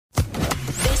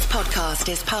podcast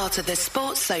is part of the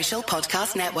Sports Social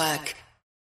Podcast Network.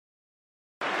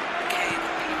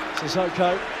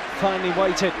 Sissoko finally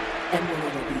waited.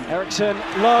 Ericsson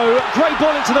low, great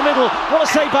ball into the middle. What a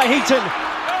save by Heaton.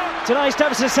 Denies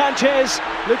Davinson Sanchez,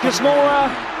 Lucas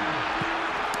Moura,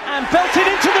 and belted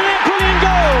into the net. Brilliant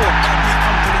goal.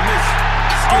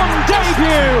 On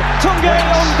debut, Tunge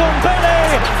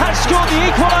Ndombele has scored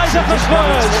the equaliser for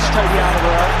Spurs.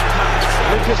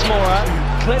 Lucas Moura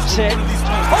clips it.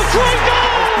 Oh, great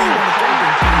goal!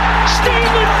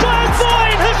 Stephen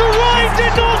Bergwijn has arrived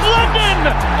in North London.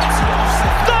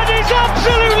 That is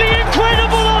absolutely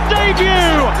incredible on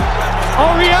debut.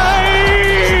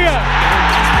 Aurier!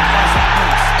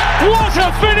 What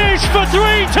a finish for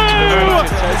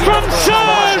 3-2 from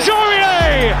Serge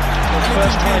Aurier!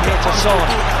 First time hit to Son.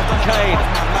 Kane.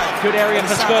 Good area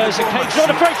for Spurs, and Kane's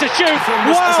not afraid to shoot.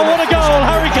 Wow, what a goal,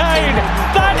 Harry Kane!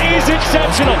 That is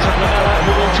exceptional. Lamela,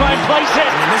 who will try and place it.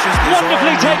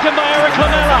 Wonderfully taken by Eric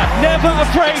Lamela. Never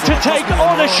afraid to take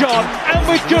on a shot, and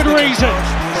with good reason.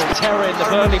 Terror in the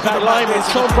Burnley back line, and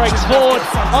Son breaks forward.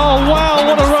 Oh wow,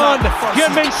 what a run!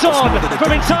 Heung-min Son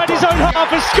from inside his own half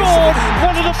has scored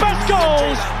one of the best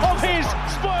goals of his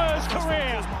Spurs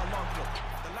career.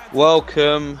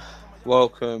 Welcome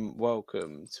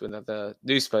to another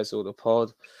New Spurs Order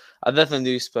pod. Another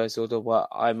New Spurs Order where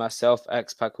I myself,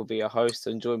 X-Pac, will be a host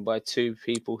and joined by two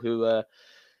people who are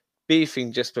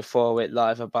beefing just before I went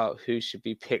live about who should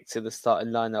be picked to the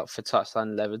starting lineup for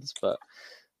Touchline 11s, but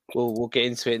we'll get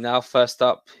into it now. First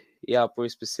up,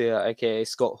 Bruce Basir, aka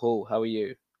Scott Hall. How are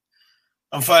you?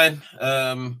 I'm fine.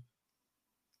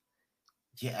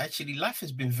 Actually, life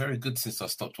has been very good since I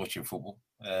stopped watching football.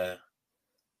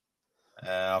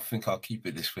 I think I'll keep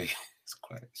it this way. It's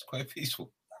quite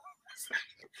peaceful. It's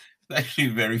actually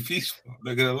very peaceful. I'm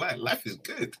not gonna lie. Life is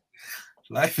good.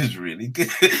 Life is really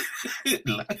good.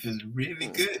 Life is really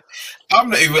good.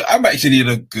 I'm actually in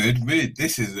a good mood.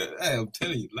 I'm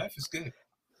telling you, life is good.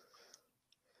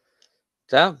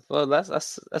 Damn. Well,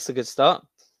 that's a good start.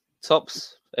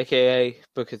 Tops, aka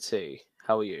Booker T.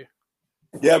 How are you?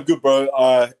 Yeah, I'm good, bro.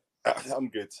 I'm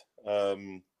good.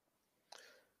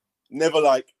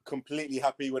 Never completely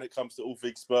happy when it comes to all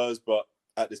things Spurs, but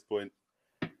at this point,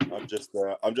 I'm just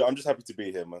happy to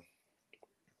be here, man.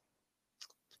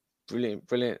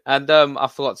 Brilliant. And I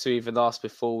forgot to even ask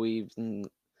before we even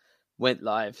went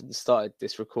live and started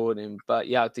this recording, but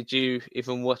did you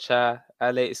even watch our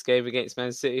latest game against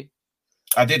Man City?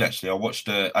 I did actually.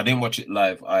 I didn't watch it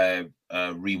live. I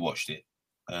rewatched it,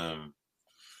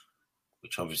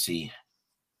 which obviously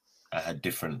I had a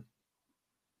different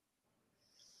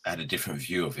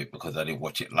view of it because I didn't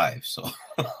watch it live. So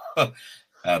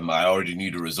I already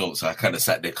knew the results, so I kind of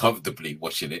sat there comfortably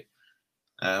watching it.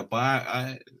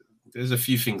 But there's a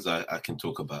few things I can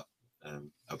talk about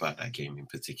that game in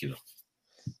particular.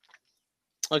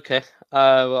 Okay.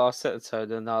 Well, I'll set the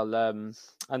tone and I'll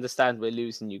understand we're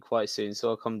losing you quite soon, so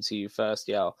I'll come to you first,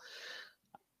 Yao.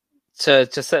 To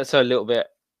set the tone a little bit,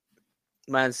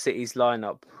 Man City's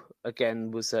lineup again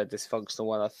was a dysfunctional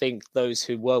one. I think those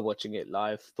who were watching it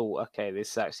live thought, okay,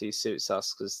 this actually suits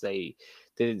us because they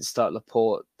didn't start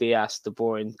Laporte, Diaz, De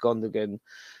Bruyne, Gundogan.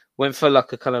 Went for a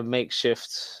kind of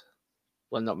makeshift.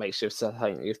 Well, not makeshift. I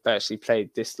think you've actually played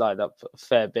this lineup a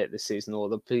fair bit this season, or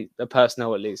the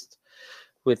personnel at least,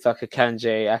 with a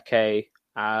Kanje, Ake,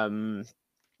 as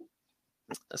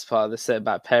part of the set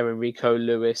back pair, Rico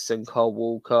Lewis and Carl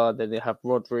Walker. Then they have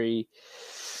Rodri,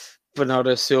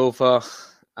 Bernardo Silva.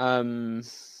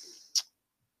 Was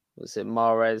it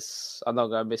Mahrez? I'm not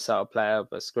going to miss out a player,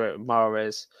 but screw it.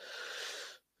 Mahrez,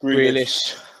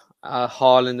 Grealish,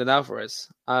 Haaland and Alvarez.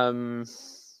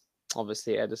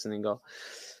 Obviously Ederson in goal.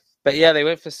 But they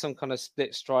went for some kind of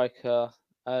split striker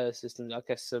system, I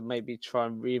guess, to maybe try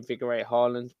and reinvigorate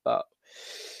Haaland. But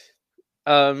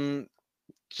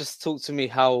just talk to me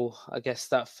how, I guess,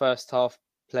 that first half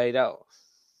played out.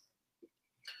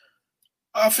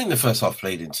 I think the first half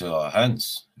played into our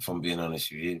hands, if I'm being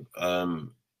honest with you.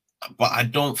 But I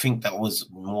don't think that was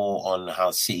more on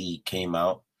how City came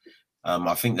out.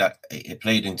 I think that it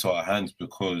played into our hands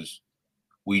because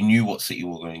we knew what City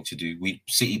were going to do.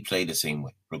 City played the same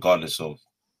way, regardless of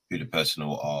who the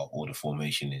personnel are or the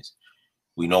formation is.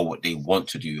 We know what they want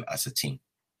to do as a team.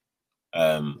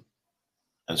 And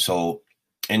so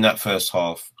in that first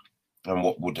half, and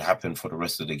what would happen for the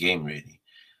rest of the game, really,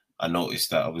 I noticed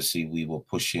that obviously we were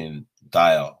pushing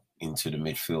Dyer into the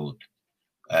midfield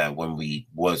when we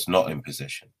was not in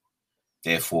possession,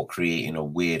 therefore creating a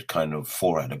weird kind of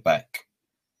 4 at the back,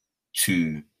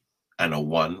 2 and a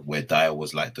 1, where Dyer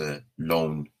was like the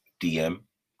lone DM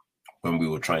when we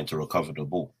were trying to recover the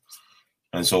ball.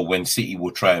 And so when City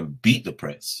will try and beat the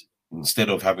press, instead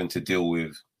of having to deal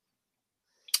with,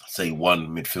 say, one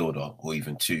midfielder or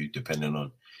even two, depending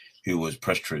on who was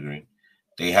press triggering,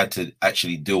 they had to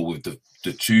actually deal with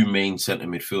the two main centre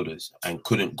midfielders and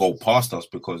couldn't go past us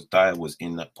because Dyer was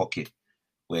in that pocket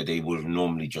where they would have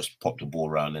normally just popped the ball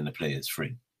around and the players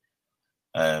free.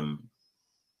 And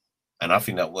I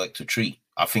think that worked a treat.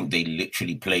 I think they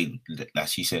literally played,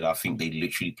 as she said, I think they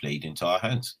literally played into our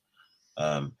hands,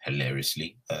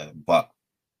 hilariously. But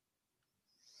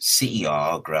City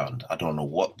are our ground. I don't know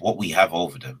what we have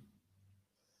over them.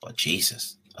 But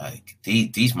Jesus, like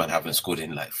these men haven't scored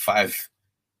in like five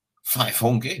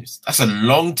home games. That's a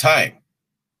long time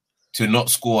to not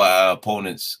score at our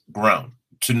opponent's ground.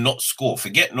 To not score.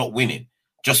 Forget not winning.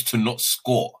 Just to not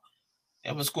score. They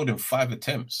haven't scored in 5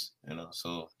 attempts,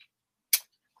 so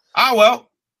well.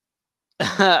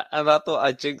 And I thought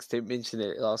I jinxed him mentioning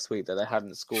it last week that they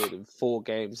hadn't scored in 4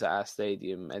 games at our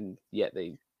stadium, and yet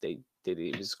they did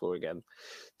even score again,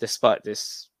 despite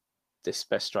this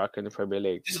best striker in the Premier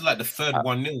League. This is like the third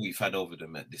 1-0 we've had over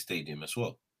them at the stadium as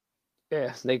well.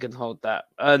 Yeah, they can hold that.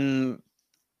 And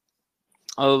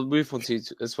I'll move on to you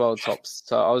as well, Tops.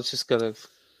 So I was just going to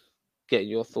get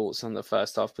your thoughts on the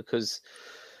first half, because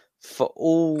for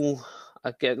all...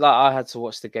 I had to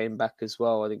watch the game back as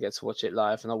well. I didn't get to watch it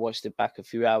live, and I watched it back a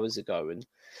few hours ago. And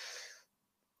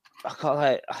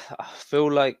I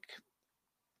feel like,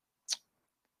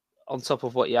 on top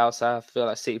of what Yao said, I feel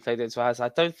like City played into our hands. I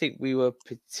don't think we were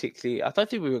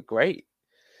great.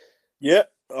 Yeah,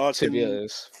 to be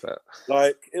honest, but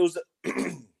like it was.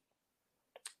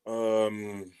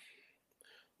 When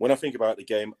I think about the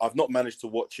game, I've not managed to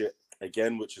watch it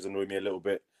again, which has annoyed me a little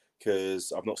bit,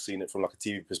 because I've not seen it from like a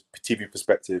TV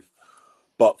perspective.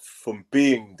 But from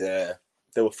being there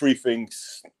were 3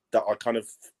 things that I kind of,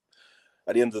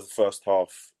 at the end of the first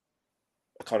half,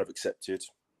 I kind of accepted.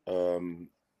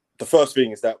 The first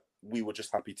thing is that we were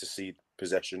just happy to see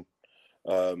possession.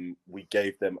 We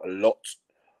gave them a lot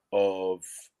of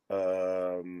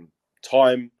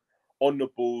time on the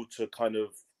ball to kind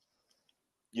of,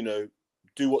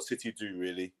 do what City do,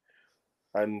 really.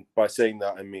 And by saying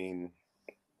that, I mean,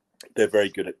 they're very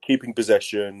good at keeping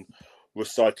possession,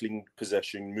 recycling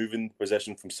possession, moving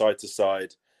possession from side to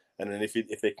side. And then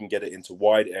if they can get it into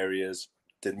wide areas,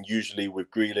 then usually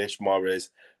with Grealish,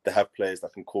 Mahrez, they have players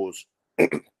that can cause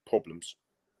problems.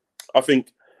 I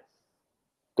think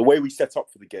the way we set up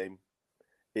for the game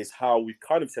is how we've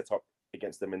kind of set up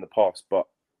against them in the past. But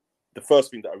the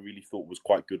first thing that I really thought was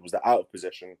quite good was that out of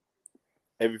possession,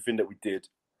 everything that we did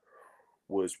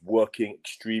was working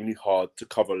extremely hard to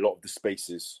cover a lot of the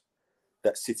spaces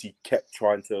that City kept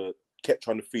trying to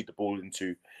feed the ball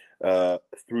into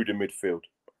through the midfield.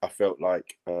 I felt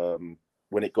like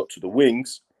when it got to the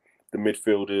wings, the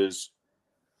midfielders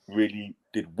really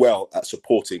did well at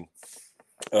supporting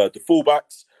the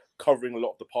fullbacks, covering a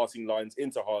lot of the passing lines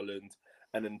into Haaland,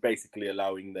 and then basically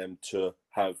allowing them to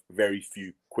have very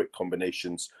few quick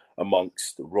combinations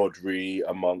amongst Rodri,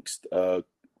 amongst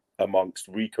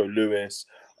Rico Lewis,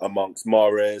 amongst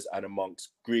Mahrez, and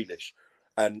amongst Grealish.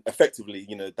 And effectively,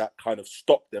 that kind of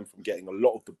stopped them from getting a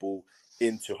lot of the ball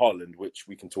into Haaland, which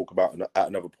we can talk about at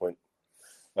another point.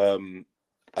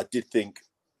 I did think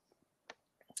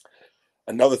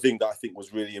another thing that I think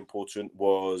was really important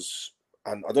was,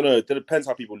 and I don't know, it depends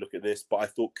how people look at this, but I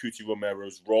thought Cuti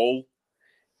Romero's role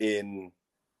in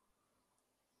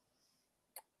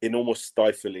almost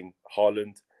stifling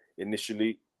Haaland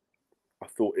initially, I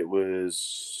thought it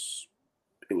was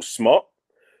smart.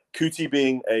 Cuti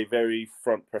being a very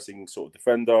front-pressing sort of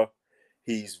defender,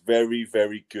 he's very,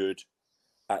 very good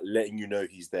at letting you know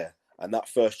he's there. And that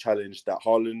first challenge that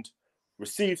Haaland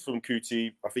received from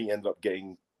Cuti, I think he ended up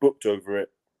getting booked over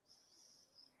it,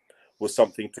 was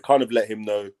something to kind of let him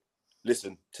know,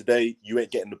 listen, today you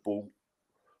ain't getting the ball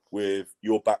with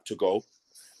your back to goal,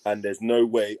 and there's no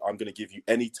way I'm going to give you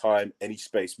any time, any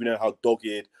space. We know how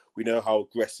dogged, we know how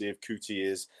aggressive Cuti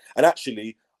is. And I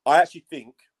actually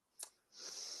think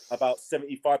about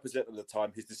 75% of the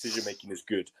time, his decision-making is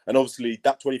good. And obviously,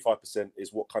 that 25%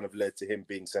 is what kind of led to him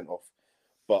being sent off.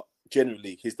 But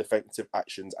generally, his defensive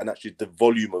actions and actually the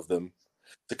volume of them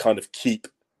to kind of keep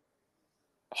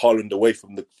Haaland away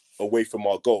from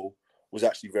our goal was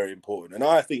actually very important. And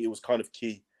I think it was kind of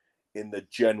key in the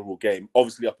general game,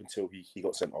 obviously up until he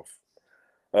got sent off.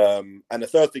 And the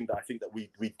third thing that I think that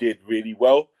we did really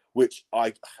well, which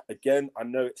I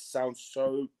know it sounds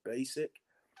so basic,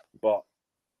 but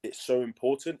it's so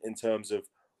important in terms of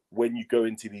when you go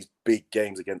into these big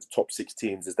games against top 6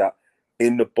 teams, is that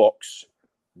in the box,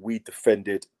 we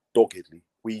defended doggedly.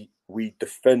 We we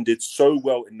defended so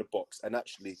well in the box, and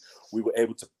actually we were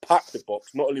able to pack the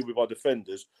box, not only with our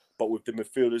defenders, but with the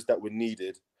midfielders that were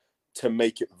needed to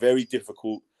make it very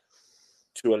difficult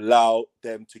to allow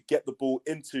them to get the ball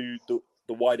into the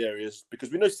wide areas, because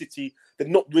we know City, they're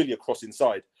not really a cross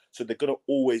inside. So they're going to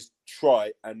always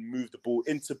try and move the ball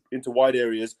into wide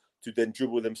areas to then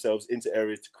dribble themselves into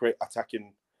areas to create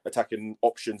attacking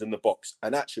options in the box.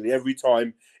 And actually, every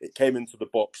time it came into the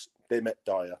box, they met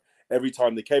Dyer. Every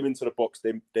time they came into the box,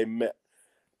 they met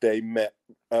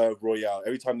Royale.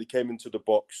 Every time they came into the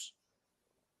box,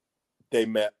 they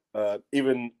met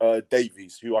even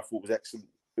Davies, who I thought was excellent.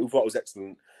 Who thought was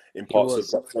excellent in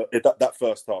parts of that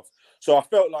first half. So I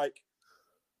felt like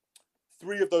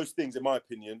 3 of those things, in my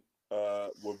opinion,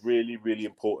 were really, really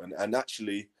important. And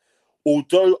actually,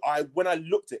 although when I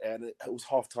looked at it and it was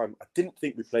half time, I didn't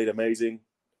think we played amazing.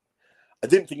 But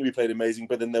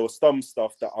then there was some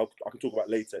stuff that I can talk about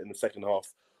later in the second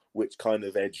half, which kind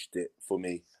of edged it for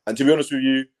me. And to be honest with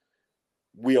you,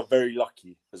 we are very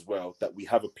lucky as well that we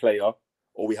have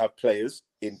we have players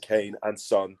in Kane and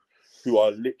Son who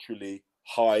are literally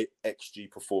high XG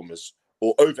performers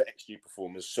or over XG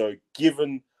performers. So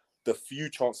given the few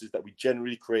chances that we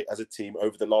generally create as a team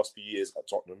over the last few years at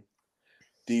Tottenham,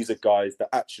 these are guys that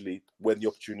actually, when the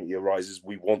opportunity arises,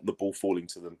 we want the ball falling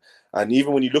to them. And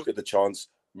even when you look at the chance,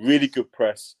 really good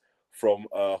press from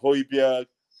Højbjerg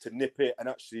to nip it and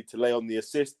actually to lay on the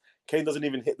assist. Kane doesn't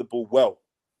even hit the ball well,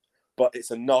 but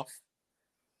it's enough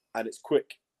and it's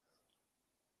quick.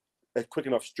 A quick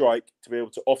enough strike to be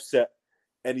able to offset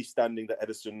any standing that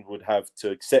Ederson would have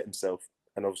to set himself.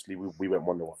 And obviously, we went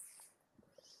 1-1.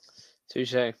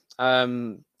 Touche.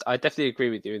 I definitely agree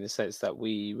with you in the sense that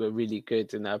we were really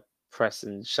good in our press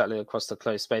and shuttling across the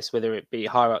close space, whether it be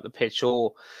higher up the pitch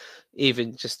or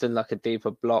even just in like a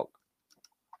deeper block.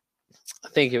 I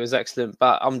think it was excellent,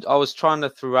 but I was trying to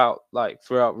throughout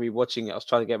rewatching it, I was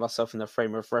trying to get myself in the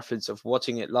frame of reference of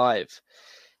watching it live,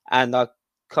 and I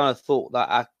kind of thought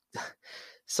that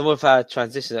some of our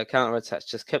transitions, our counter-attacks,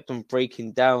 just kept on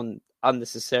breaking down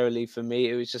unnecessarily for me.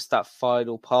 It was just that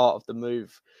final part of the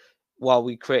move while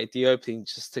we created the opening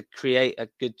just to create a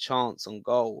good chance on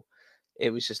goal.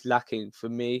 It was just lacking for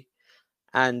me.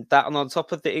 And on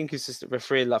top of the inconsistent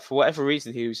referee, like for whatever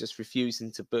reason, he was just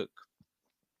refusing to book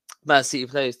Man City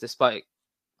players, despite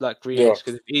like Grealish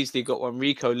could have easily got one.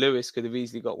 Rico Lewis could have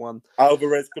easily got one.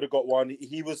 Alvarez could have got one.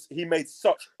 He made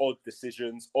such odd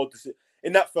decisions.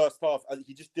 In that first half,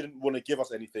 he just didn't want to give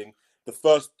us anything. The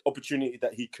first opportunity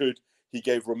that he could, he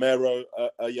gave Romero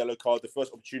a yellow card. The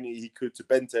first opportunity he could to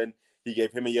Benten, he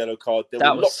gave him a yellow card.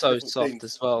 That was so soft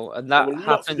as well. And that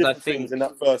happened, I think, in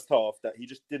that first half that he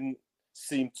just didn't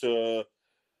seem to...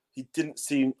 I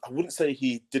wouldn't say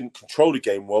he didn't control the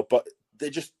game well, but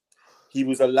he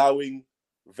was allowing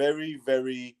very,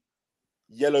 very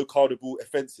yellow cardable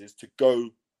offences to go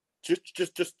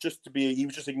just to be... He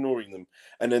was just ignoring them.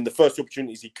 And then the first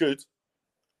opportunities he could,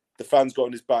 the fans got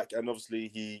on his back, and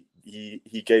obviously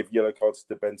he gave yellow cards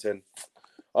to Benten.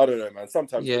 I don't know, man.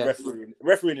 Sometimes the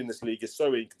refereeing in this league is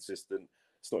so inconsistent.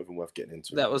 It's not even worth getting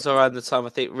into. That was around the time I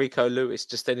think Rico Lewis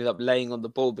just ended up laying on the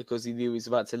ball because he knew he was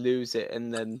about to lose it,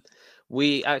 and then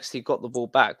we actually got the ball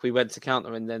back. We went to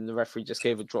counter, and then the referee just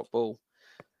gave a drop ball.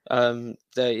 There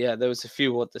was a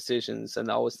few odd decisions, and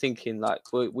I was thinking like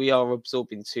we are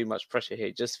absorbing too much pressure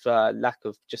here just for lack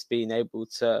of just being able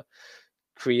to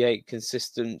create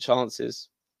consistent chances.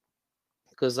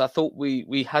 Because I thought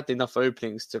we had enough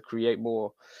openings to create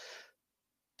more,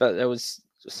 but there was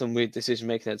some weird decision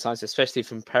making at times, especially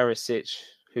from Perisic,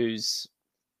 who's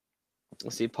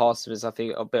passed was I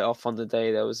think a bit off on the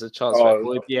day. There was a chance where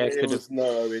Højbjerg could have.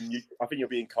 No, I think you're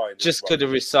being kind. Just could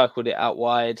have recycled it out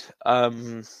wide.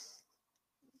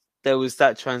 There was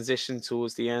that transition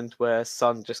towards the end where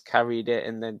Son just carried it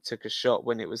and then took a shot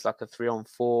when it was like a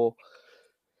 3-on-4,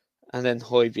 and then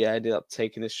Højbjerg ended up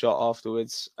taking a shot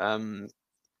afterwards.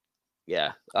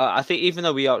 I think even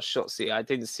though we outshot City, I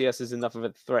didn't see us as enough of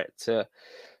a threat to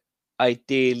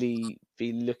ideally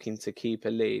be looking to keep a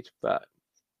lead. But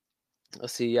I'll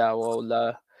see.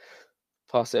 We'll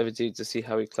pass it over to see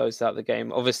how he closed out the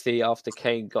game. Obviously, after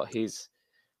Kane got his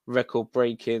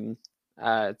record-breaking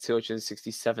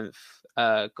 267th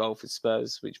goal for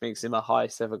Spurs, which makes him a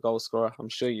highest ever goal scorer. I'm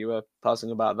sure you were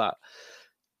passing about that.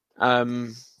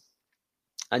 And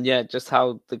yeah, just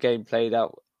how the game played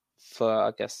out for,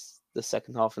 I guess, the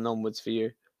second half and onwards for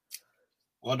you.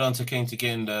 Well done to Kane to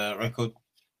getting the record.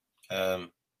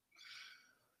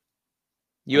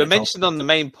 You were mentioned on the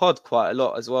main pod quite a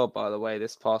lot as well, by the way,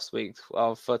 this past week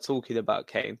for talking about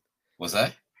Kane. Was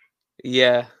I?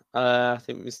 Yeah. I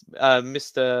think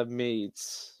Mr.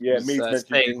 Meads. Yeah, was, Meads mentioned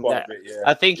you saying quite that. a bit. Yeah,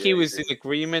 I think yeah, he was did. in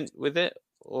agreement with it,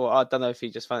 or I don't know if he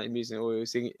just found it amusing, or he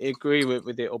was in agreement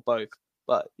with it, or both.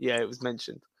 But yeah, it was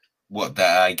mentioned. What,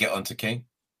 that I get onto Kane?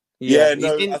 Yeah, he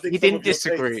no, didn't, I think he some didn't of your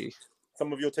disagree. takes,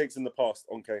 some of your takes in the past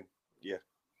on Kane. Yeah,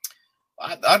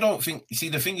 I don't think. See,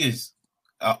 the thing is,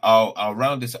 I'll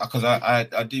round this because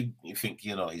I do think,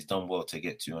 you know, he's done well to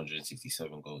get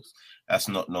 267 goals. That's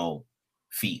not no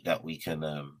feat that we can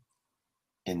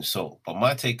insult. But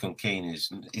my take on Kane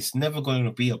is it's never going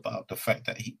to be about the fact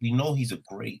that we know he's a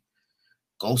great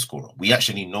goal scorer. We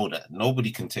actually know that.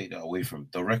 Nobody can take that away from him.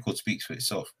 The record speaks for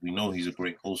itself. We know he's a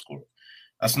great goal scorer.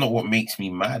 That's not what makes me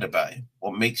mad about him.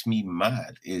 What makes me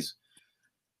mad is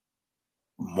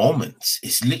moments.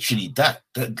 It's literally that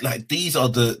like these are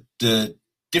the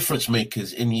difference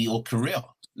makers in your career.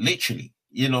 Literally,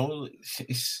 you know,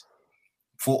 it's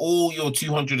for all your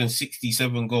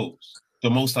 267 goals. The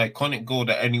most iconic goal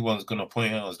that anyone's gonna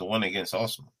point out is the one against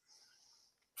Arsenal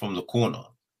from the corner.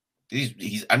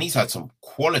 He's had some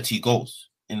quality goals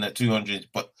in that 200,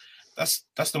 but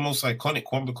that's the most iconic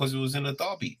one because it was in a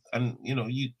derby. And you know,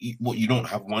 you don't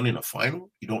have one in a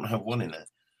final, you don't have one in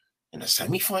a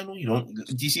semi-final. You don't.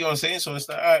 Do you see what I'm saying? So it's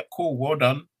like, all right, cool, well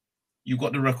done. You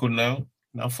got the record now.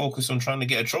 Now focus on trying to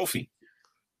get a trophy.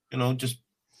 You know, just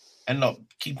end up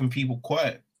keeping people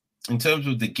quiet. In terms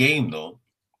of the game, though,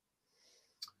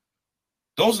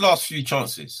 those last few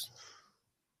chances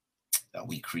that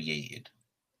we created,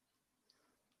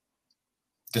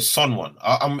 the Son one,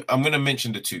 I'm going to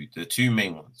mention the two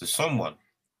main ones. The Son one,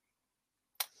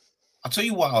 I'll tell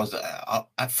you what,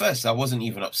 at first I wasn't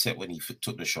even upset when he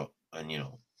took the shot and, you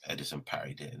know, Ederson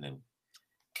parried it and then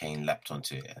Kane lapped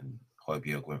onto it and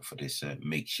Højbjerg went for this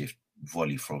makeshift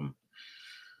volley from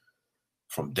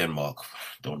Denmark.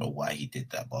 Don't know why he did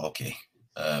that, but okay.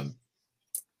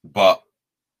 But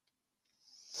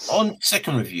on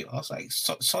second review, I was like,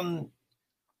 Son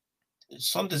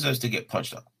deserves to get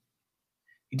punched up.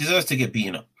 He deserves to get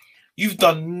beaten up. You've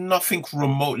done nothing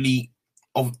remotely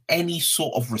of any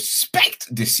sort of respect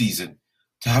this season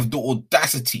to have the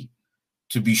audacity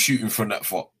to be shooting from that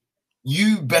far.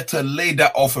 You better lay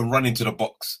that off and run into the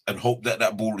box and hope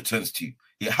that ball returns to you.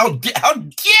 Yeah, how dare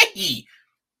he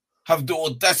have the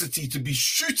audacity to be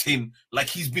shooting like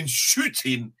he's been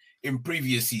shooting in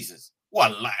previous seasons?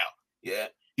 What a liar. Yeah,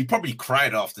 he probably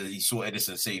cried after he saw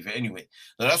Ederson save it anyway.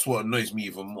 So that's what annoys me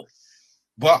even more.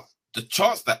 But the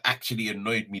chance that actually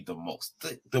annoyed me the most,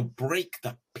 the break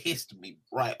that pissed me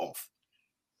right off.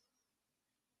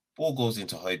 Ball goes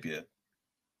into Højbjerg.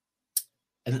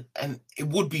 And it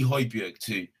would be Højbjerg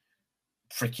to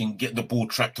freaking get the ball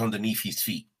trapped underneath his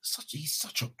feet. He's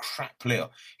such a crap player.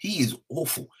 He is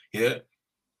awful. Yeah,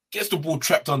 gets the ball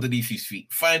trapped underneath his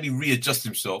feet. Finally readjusts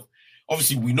himself.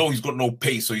 Obviously, we know he's got no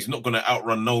pace, so he's not going to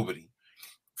outrun nobody.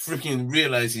 Freaking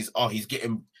realizes, he's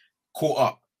getting caught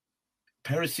up.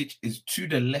 Perisic is to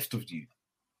the left of you,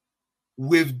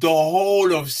 with the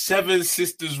whole of Seven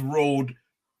Sisters Road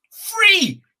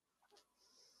free.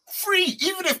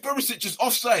 Even if Perisic is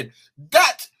offside,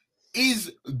 that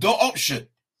is the option.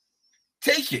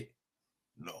 Take it.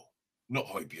 No, not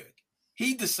Højbjerg.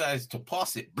 He decides to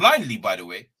pass it blindly, by the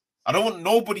way. I don't want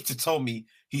nobody to tell me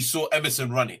he saw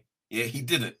Emerson running. Yeah, he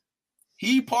didn't.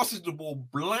 He passes the ball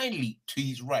blindly to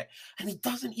his right, and he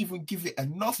doesn't even give it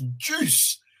enough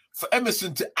juice for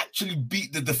Emerson to actually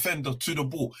beat the defender to the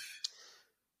ball.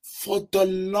 For the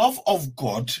love of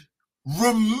God,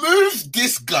 remove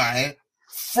this guy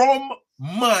from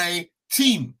my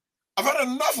team. I've had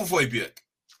enough of Højbjerg.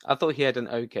 I thought he had an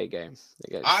okay game.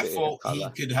 I thought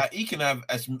he can have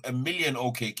a million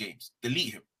okay games.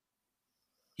 Delete him.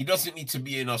 He doesn't need to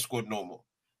be in our squad no more.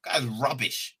 Guy's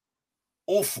rubbish.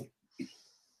 Awful.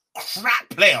 Crap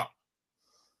player.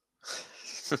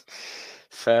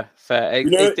 Fair.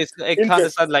 It kind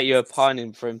of sounded like you were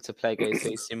pining for him to play against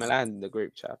AC Milan in the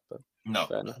group chat, but no.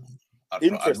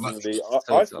 Interestingly,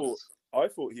 I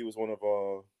thought he was one of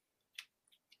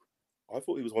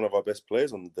our best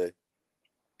players on the day.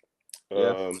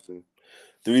 Yeah.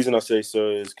 The reason I say so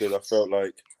is because I felt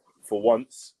like for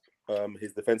once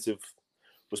his defensive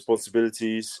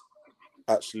responsibilities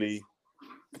actually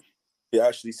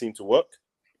seemed to work.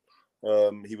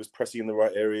 He was pressing in the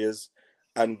right areas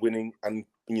and winning, and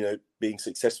being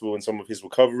successful in some of his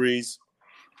recoveries,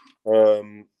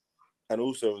 and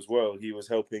also as well he was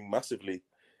helping massively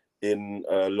in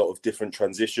a lot of different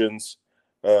transitions.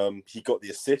 He got the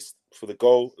assist for the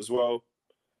goal as well.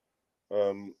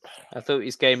 I thought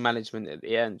his game management at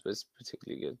the end was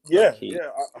particularly good. Yeah.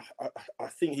 I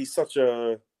think he's such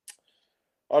a,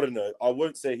 I don't know, I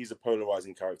won't say he's a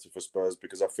polarizing character for Spurs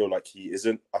because I feel like he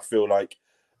isn't. I feel like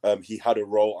he had a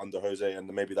role under Jose, and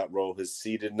maybe that role has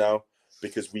ceded now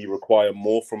because we require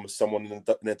more from someone in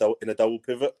a double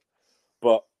pivot.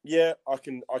 But yeah, I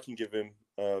can give him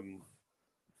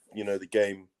the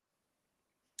game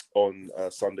on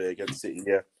Sunday against City.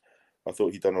 Yeah, I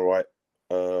thought he'd done all right.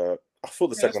 I thought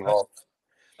the second half.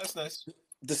 That's nice.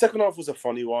 The second half was a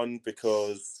funny one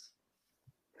because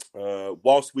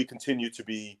whilst we continue to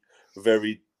be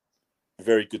very,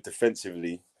 very good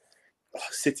defensively,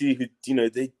 City,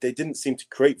 they didn't seem to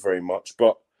create very much,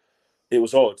 but it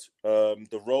was odd.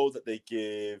 The role that they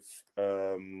give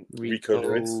Rico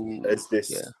Lewis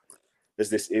as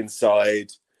this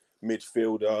inside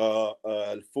midfielder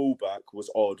fullback was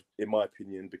odd, in my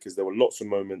opinion, because there were lots of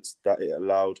moments that it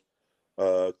allowed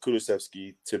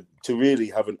Kulusevski to really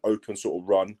have an open sort of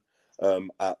run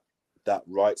at that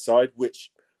right side, which,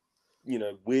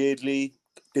 weirdly,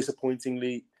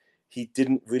 disappointingly, he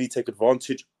didn't really take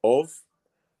advantage of.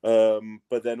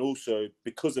 But then also,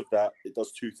 because of that, it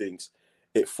does two things.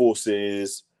 It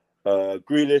forces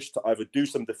Grealish to either do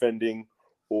some defending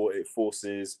or it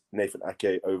forces Nathan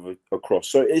Ake across.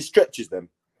 So it stretches them.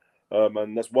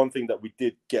 And that's one thing that we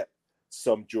did get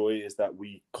some joy, is that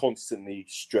we constantly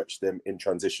stretch them in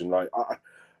transition. Like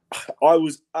I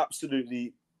was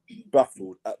absolutely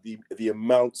baffled at the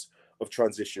amount of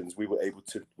transitions we were able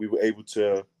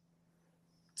to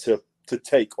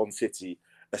take on City,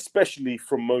 especially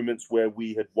from moments where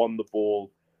we had won the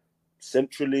ball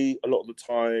centrally a lot of the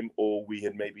time, or we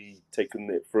had maybe taken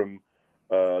it from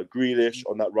Grealish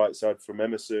on that right side from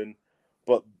Emerson.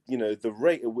 But the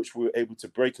rate at which we were able to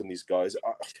break on these guys,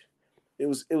 it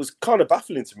was kind of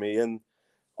baffling to me. And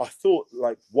I thought,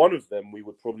 like, one of them we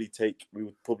would probably be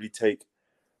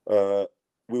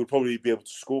able to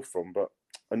score from, but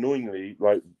annoyingly,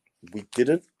 like, we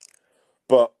didn't.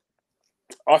 But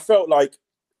I felt like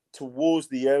towards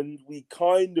the end we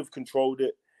kind of controlled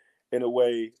it in a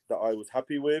way that I was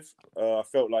happy with. I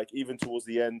felt like even towards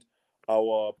the end,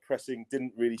 our pressing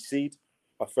didn't really cede.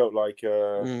 I felt like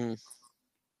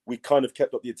we kind of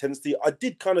kept up the intensity. I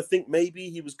did kind of think maybe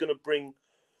he was going to bring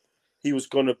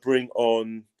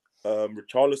on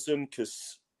Richarlison,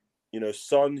 because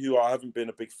Son, who I haven't been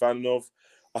a big fan of,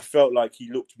 I felt like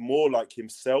he looked more like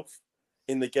himself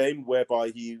in the game,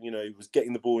 whereby he was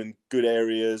getting the ball in good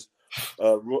areas,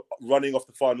 running off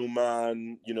the final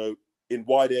man, in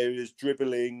wide areas,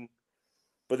 dribbling.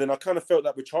 But then I kind of felt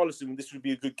that with Richarlison, this would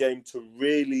be a good game to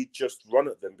really just run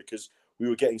at them, because we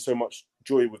were getting so much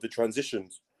joy with the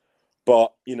transitions.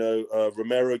 But,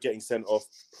 Romero getting sent off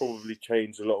probably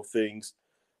changed a lot of things.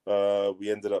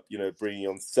 We ended up, bringing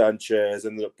on Sanchez,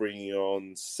 ended up bringing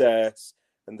on Cesc,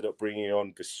 ended up bringing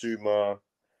on Bissouma.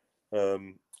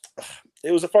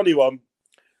 It was a funny one.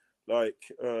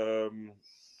 Like, to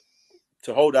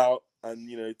hold out and,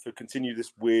 to continue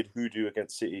this weird hoodoo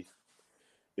against City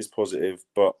is positive.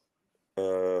 But,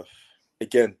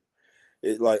 again,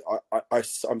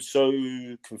 I'm so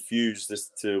confused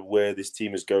as to where this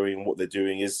team is going, what they're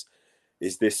doing. Is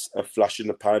this a flash in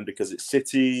the pan because it's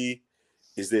City?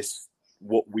 Is this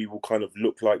what we will kind of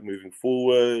look like moving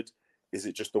forward? Is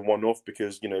it just a one-off?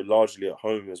 Because, largely at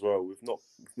home as well, we've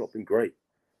not been great.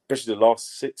 Especially the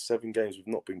last 6-7 games, we've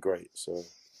not been great. So,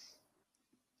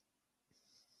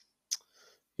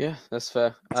 yeah, that's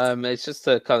fair. It's just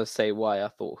to kind of say why I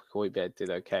thought Højbjerg did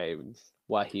okay and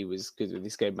why he was good with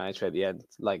this game manager at the end.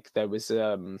 Like, there was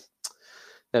a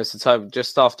time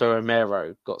just after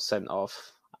Romero got sent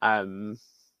off.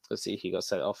 Let's see, he got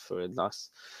sent off for a nice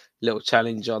little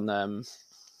challenge on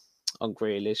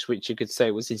Grealish, which you could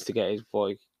say was instigated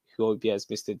by Højbjerg's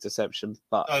missed interception.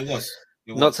 But it was.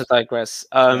 Not to digress.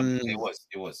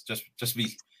 It was. Just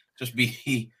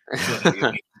be sure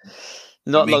that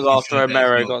not long after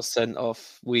Romero got sent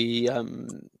off, we I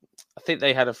think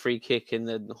they had a free kick and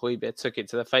then Højbjerg took it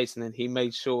to the face and then he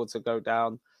made sure to go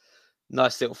down.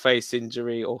 Nice little face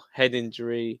injury or head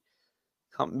injury.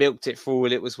 Milked it for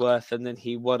all it was worth, and then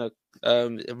he won a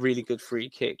really good free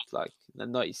kick, like the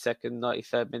 92nd,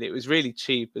 93rd minute. It was really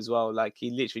cheap as well. Like,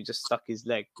 he literally just stuck his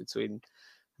leg between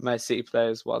Man City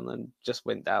players, one, and just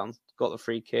went down, got the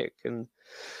free kick, and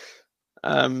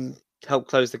helped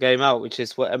close the game out, which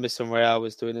is what Emerson Royale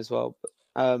was doing as well.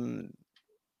 But,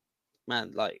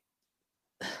 man, like,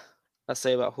 I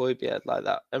say about Højbjerg, like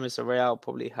that, Emerson Royale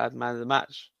probably had man of the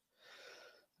match.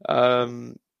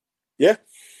 Yeah.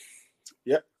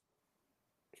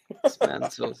 It's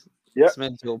mental. Yeah. It's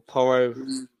mental. Porro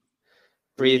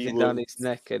breathing down his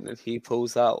neck, and then he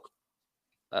pulls out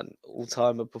an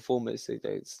all-timer performance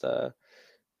against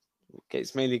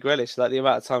mainly Grealish. Like, the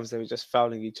amount of times they were just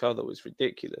fouling each other was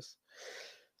ridiculous.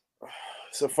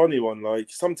 It's a funny one. Like,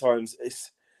 sometimes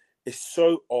it's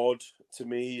so odd to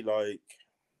me, like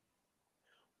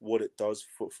what it does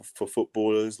for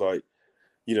footballers. Like,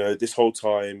 you know, this whole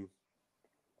time,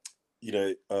 you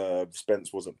know,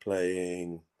 Spence wasn't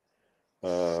playing.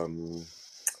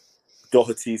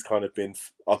 Doherty's kind of been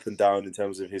up and down in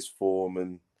terms of his form,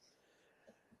 and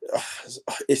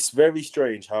it's very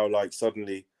strange how, like,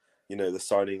 suddenly, you know, the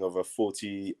signing of a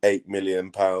 £48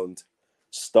 million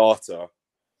starter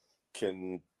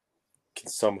can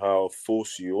somehow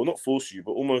force you, or not force you,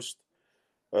 but almost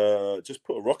just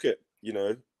put a rocket, you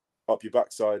know, up your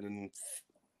backside and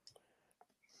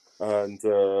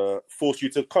force you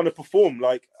to kind of perform.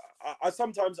 Like, I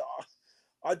sometimes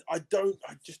I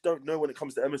just don't know when it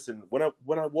comes to Emerson. When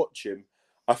I watch him,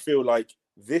 I feel like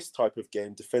this type of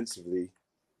game defensively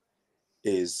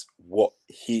is what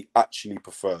he actually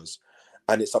prefers,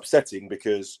 and it's upsetting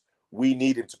because we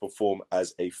need him to perform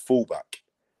as a fullback,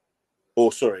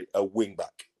 or sorry, a wing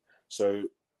back. So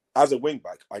as a wing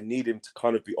back, I need him to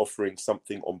kind of be offering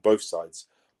something on both sides.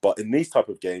 But in these type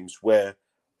of games where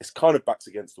it's kind of backs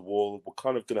against the wall, we're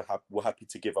kind of we're happy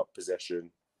to give up possession.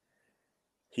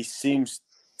 He seems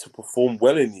to perform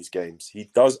well in these games. He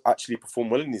does actually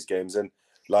perform well in these games, and,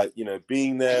 like, you know,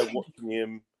 being there watching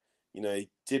him, you know,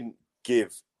 he didn't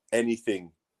give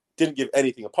anything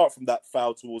apart from that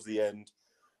foul towards the end,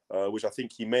 which I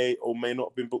think he may or may not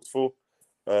have been booked for.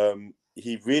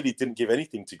 He really didn't give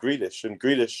anything to Grealish, and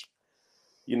Grealish,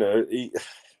 you know, he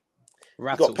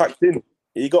got packed in.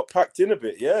 He got packed in a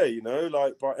bit, yeah, you know,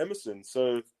 like by Emerson.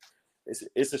 So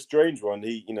it's a strange one.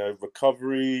 He, you know,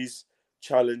 recoveries,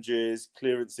 challenges,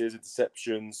 clearances,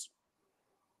 interceptions,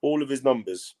 all of his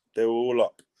numbers, they were all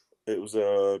up. It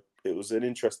was an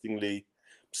interestingly,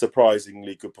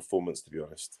 surprisingly good performance, to be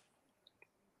honest.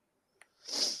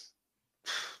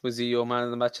 Was he your man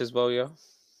of the match as well, yeah?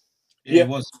 Yeah, he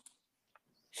was.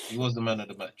 He was the man of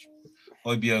the match.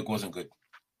 Højbjerg wasn't good.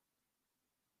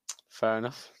 Fair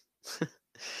enough.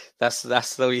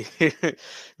 That's all you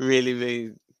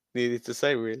really needed to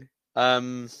say, really.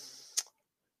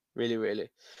 Really.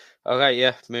 Okay,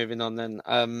 yeah, moving on then.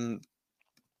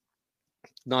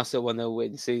 Nice little 1-0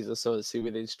 win. Caesar, so let's see,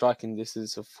 within striking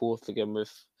distance of fourth again,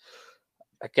 with,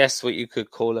 I guess, what you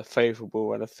could call a favourable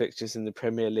run of fixtures in the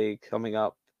Premier League coming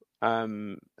up.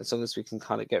 As long as we can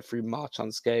kind of get through March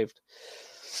unscathed.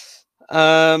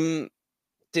 Did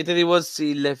anyone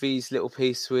see Levy's little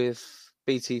piece with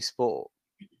BT Sport?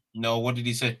 No, what did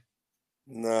he say?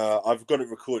 No, I've got it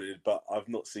recorded, but I've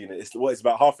not seen it. It's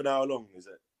about half an hour long, is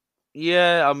it?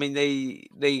 Yeah, I mean,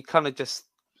 they kind of just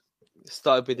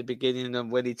started with the beginning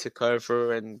and when he took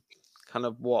over and kind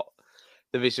of what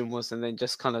the vision was, and then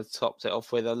just kind of topped it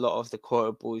off with a lot of the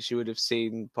quotables you would have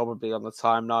seen probably on the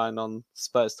timeline on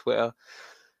Spurs Twitter.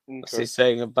 Okay. So he's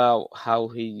saying about how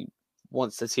he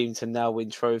wants the team to now win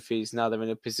trophies. Now they're in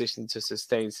a position to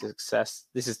sustain success.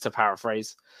 This is to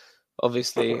paraphrase,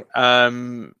 obviously,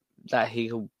 that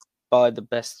he will buy the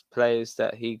best players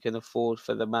that he can afford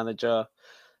for the manager.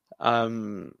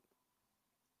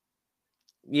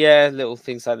 Yeah, little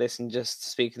things like this, and just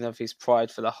speaking of his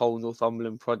pride for the whole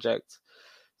Northumberland project,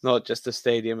 not just the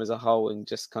stadium as a whole, and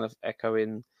just kind of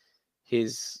echoing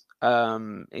his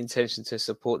intention to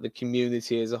support the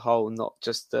community as a whole, not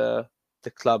just the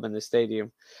club and the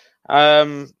stadium.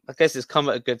 I guess it's come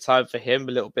at a good time for him,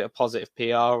 a little bit of positive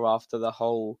PR after the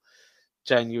whole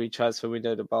January transfer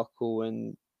window debacle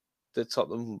and the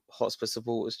Tottenham Hotspur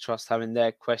Supporters Trust having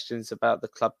their questions about the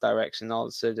club direction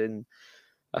answered in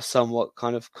a somewhat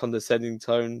kind of condescending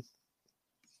tone.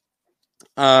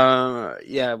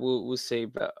 Yeah, we'll see,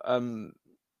 but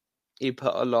he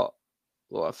put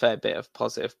a fair bit of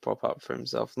positive prop up for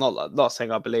himself. Not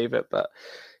saying I believe it, but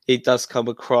he does come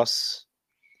across.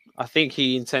 I think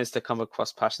he intends to come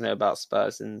across passionate about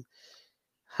Spurs and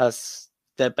has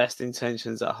their best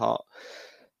intentions at heart.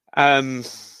 I'm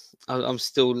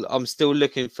still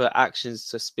looking for actions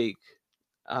to speak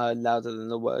louder than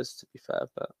the words, to be fair,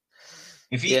 but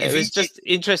it was just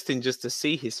interesting just to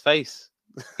see his face.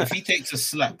 If he takes a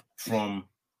slap from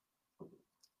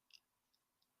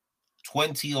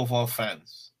 20 of our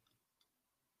fans,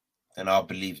 then I'll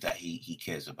believe that he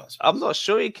cares about Spurs. I'm not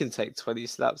sure he can take 20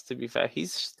 slaps, to be fair.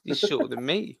 He's shorter than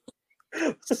me.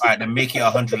 All right, then make it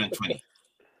 120.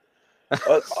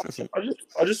 I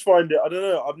just find it, I don't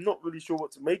know, I'm not really sure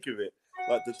what to make of it.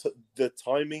 Like the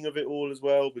timing of it all as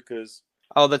well, because...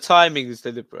 Oh, the timing is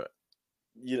deliberate.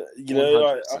 You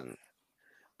know,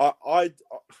 like, I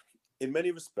in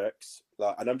many respects,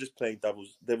 like, and I'm just playing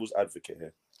devil's advocate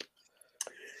here.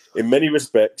 In many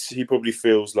respects, he probably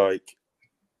feels like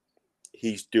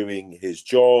he's doing his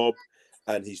job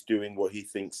and he's doing what he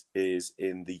thinks is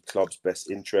in the club's best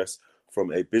interest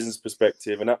from a business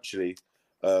perspective, and actually,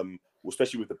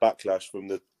 especially with the backlash from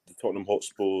the Tottenham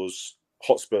Hotspurs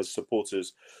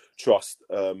supporters trust,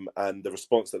 and the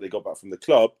response that they got back from the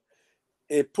club,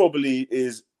 it probably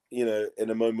is, in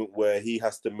a moment where he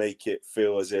has to make it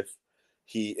feel as if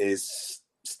he is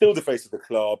still the face of the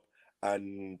club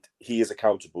and he is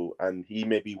accountable, and he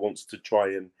maybe wants to try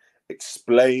and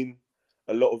explain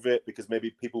a lot of it, because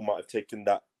maybe people might have taken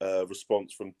that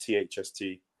response from THST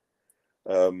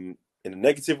in a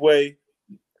negative way,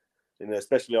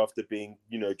 especially after being,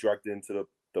 dragged into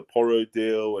the Porro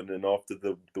deal, and then after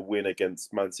the win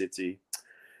against Man City.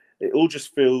 It all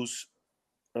just feels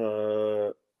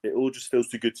too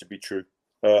good to be true.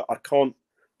 I can't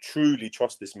truly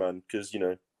trust this man, because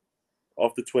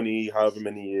after 20 however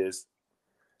many years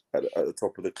at the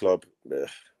top of the club,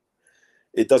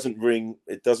 it doesn't ring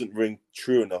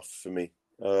true enough for me.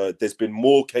 There's been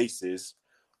more cases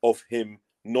of him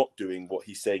not doing what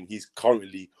he's saying he's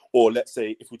currently, or let's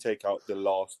say if we take out the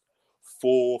last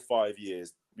 4 or 5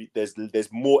 years,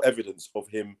 there's more evidence of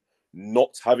him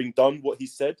not having done what he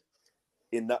said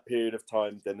in that period of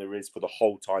time than there is for the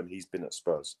whole time he's been at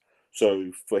Spurs.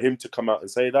 So for him to come out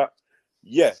and say that,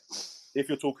 yeah, if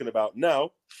you're talking about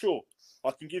now, sure,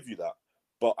 I can give you that.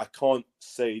 But I can't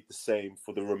say the same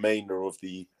for the remainder of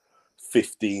the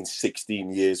 15,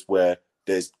 16 years where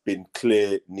there's been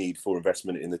clear need for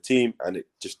investment in the team, and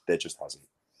there just hasn't.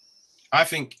 I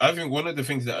think one of the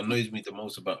things that annoys me the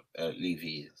most about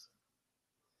Levy is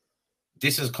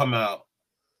this has come out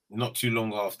not too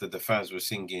long after the fans were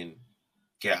singing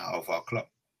 "Get out of our club."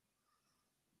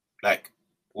 Like,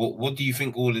 what do you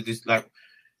think all of this? Like,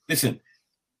 listen,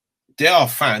 there are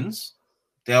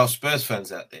Spurs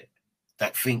fans out there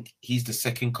that think he's the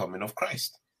second coming of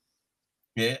Christ.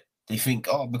 Yeah, they think,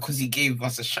 because he gave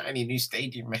us a shiny new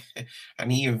stadium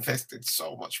and he invested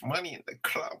so much money in the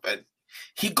club and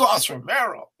he got us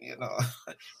Romero,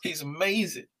 he's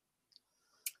amazing.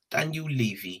 Daniel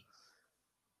Levy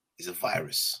is a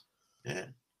virus. Yeah,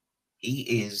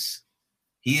 he is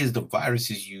the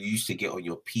viruses you used to get on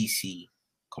your PC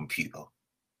computer.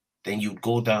 Then you'd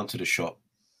go down to the shop,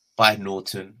 buy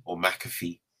Norton or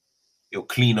McAfee. It'll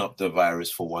clean up the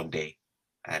virus for one day,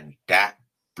 and that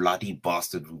bloody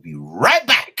bastard will be right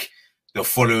back the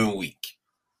following week.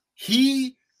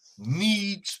 He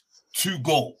needs to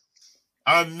go.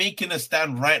 I'm making a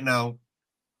stand right now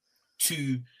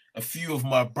to a few of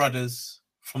my brothers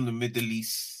from the Middle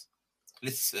East.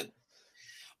 Listen,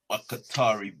 my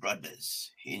Qatari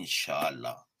brothers,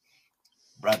 inshallah.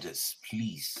 Brothers,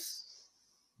 please.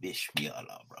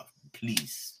 Bismillah, bro.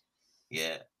 Please.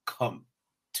 Yeah, come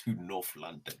to North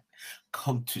London.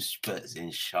 Come to Spurs,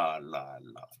 inshallah.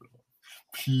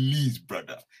 Please,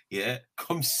 brother. Yeah,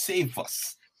 come save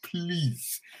us.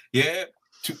 Please. Yeah.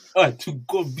 To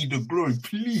God be the glory,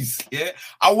 please. Yeah,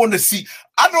 I want to see.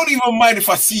 I don't even mind if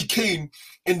I see Kane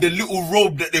in the little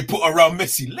robe that they put around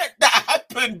Messi. Let that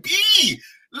happen.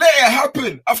 Let it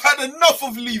happen. I've had enough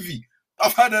of Levy.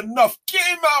 I've had enough. Get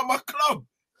him out of my club.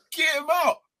 Get him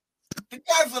out. The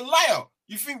guy's a liar.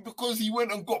 You think because he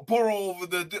went and got Porro over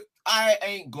I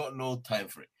ain't got no time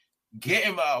for it. Get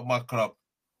him out of my club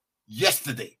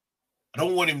yesterday. I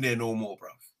don't want him there no more, bro.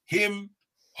 Him,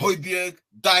 Højbjerg,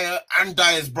 Dyer, and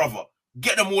Dyer's brother.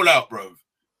 Get them all out, bro.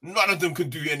 None of them can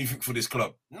do anything for this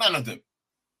club. None of them.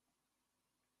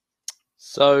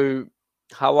 So,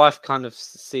 how I've kind of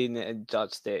seen it and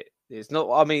judged it is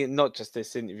not just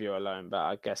this interview alone, but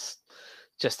I guess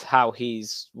just how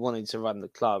he's wanting to run the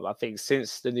club. I think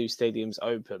since the new stadium's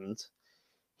opened,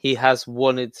 he has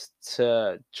wanted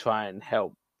to try and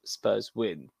help Spurs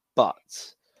win, but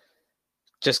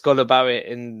just gone about it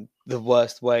in the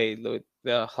worst way.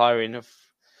 The hiring of,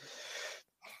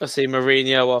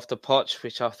 Mourinho after Poch,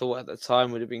 which I thought at the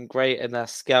time would have been great, and their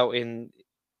scouting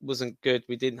wasn't good.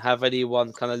 We didn't have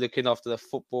anyone kind of looking after the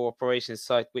football operations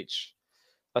side, which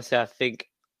I think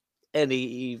any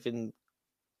even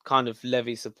kind of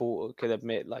Levy supporter could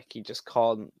admit, like, you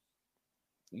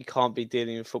can't be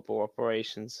dealing with football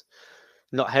operations,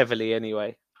 not heavily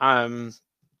anyway.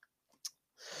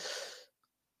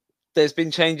 There's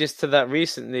been changes to that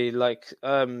recently, like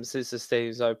since the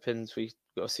stadium's opened, we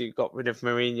obviously got rid of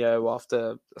Mourinho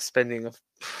after spending a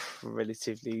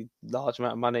relatively large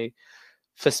amount of money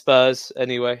for Spurs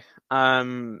anyway.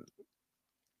 Now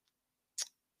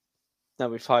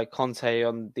we've hired Conte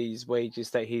on these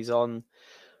wages that he's on.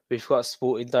 We've got a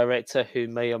sporting director who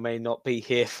may or may not be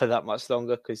here for that much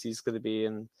longer because he's going to be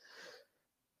in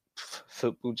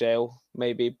football jail,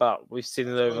 maybe. But we've seen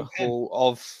an overhaul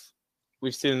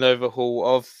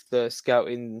of the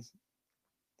scouting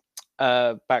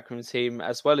backroom team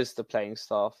as well as the playing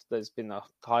staff. There's been a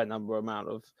high amount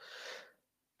of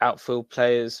outfield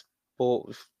players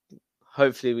bought.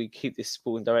 Hopefully we keep this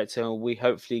sporting director and we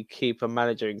hopefully keep a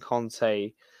manager in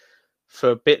Conte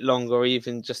for a bit longer, or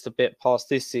even just a bit past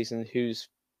this season, who's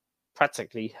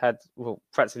practically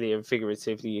and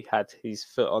figuratively had his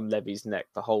foot on Levy's neck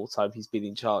the whole time he's been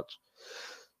in charge,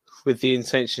 with the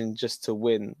intention just to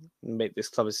win and make this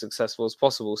club as successful as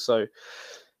possible. So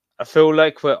I feel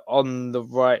like we're on the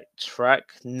right track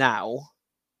now.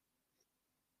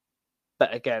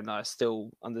 But again, I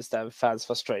still understand fans'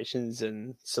 frustrations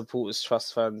and supporters'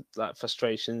 trust fund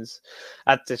frustrations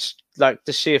at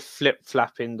the sheer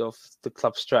flip-flapping of the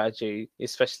club strategy,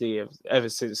 especially ever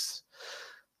since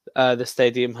the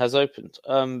stadium has opened.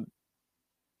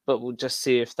 But we'll just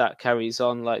see if that carries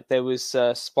on. Like, there was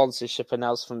sponsorship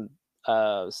announced from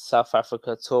South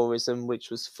Africa Tourism, which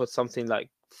was for something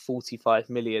like 45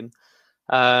 million.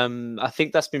 I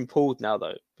think that's been pulled now,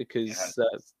 though, because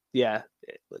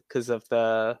because of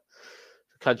the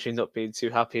country not being too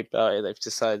happy about it, they've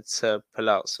decided to pull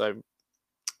out. So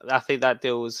I think that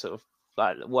deal was sort of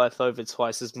like worth over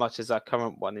twice as much as our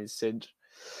current one in Sindh.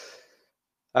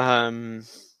 But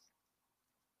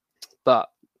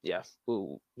yeah,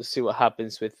 we'll see what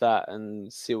happens with that and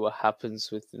see what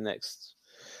happens with the next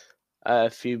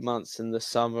few months in the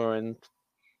summer and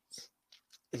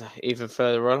even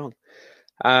further on.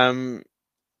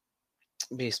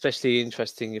 Be especially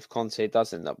interesting if Conte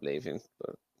does end up leaving,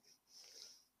 but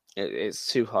it's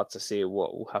too hard to see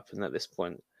what will happen at this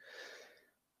point.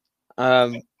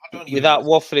 Without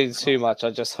waffling too much,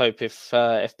 I just hope if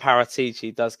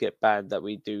Paratici does get banned, that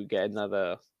we do get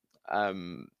another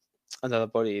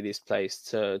body in this place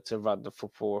to run the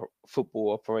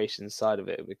football operations side of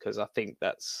it, because I think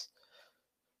that's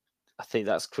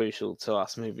crucial to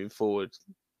us moving forward.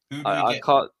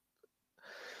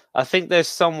 I think there's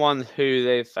someone who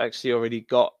they've actually already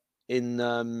got in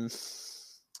their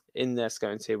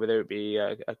scouting team, whether it be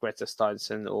Greta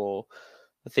Steinson, or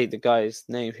I think the guy's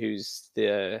name who's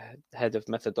the head of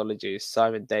methodology is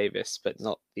Simon Davis, but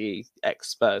not the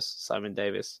ex-Spurs Simon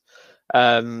Davis.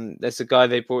 There's a guy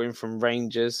they brought in from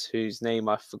Rangers whose name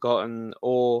I've forgotten,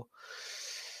 or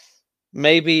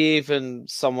maybe even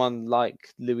someone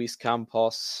like Luis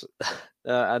Campos,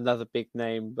 another big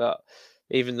name, but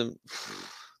even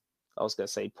I was going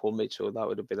to say Paul Mitchell, that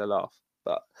would have been a laugh,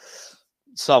 but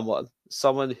someone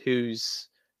who's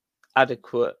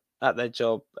adequate at their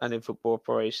job and in football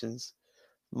operations.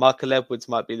 Michael Edwards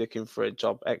might be looking for a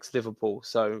job ex-Liverpool,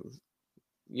 so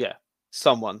yeah,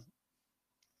 someone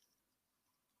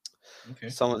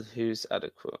who's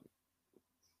adequate.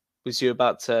 Was you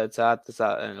about to add to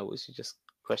that, or was you just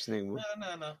questioning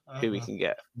who we can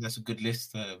get? That's a good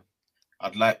list.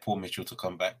 I'd like Paul Mitchell to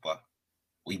come back, but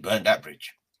we burned that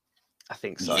bridge. I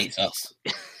think so. He hates us.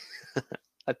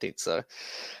 I think so.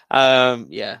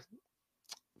 Yeah.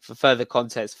 For further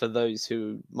context, for those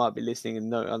who might be listening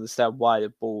and don't understand why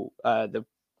the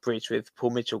bridge with Paul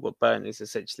Mitchell got burnt, is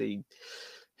essentially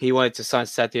he wanted to sign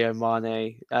Sadio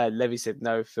Mane. Levy said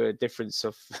no for a difference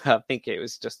of, I think it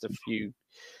was just a few,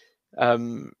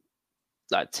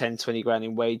 like 10, 20 grand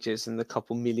in wages and a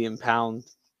couple £1 million.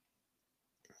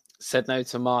 Said no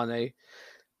to Mane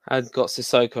and got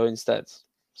Sissoko instead.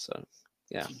 So,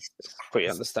 yeah, it's pretty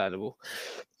understandable.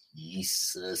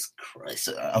 Jesus Christ.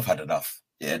 I've had enough.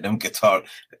 Yeah,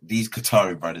 these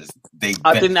Qatari brothers,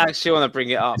 I didn't actually want to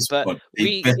bring it up, but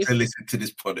they better listen to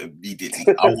this pod immediately.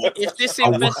 If this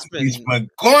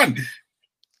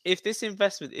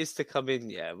investment is to come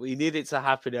in, we need it to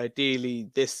happen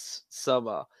ideally this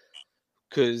summer,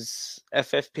 because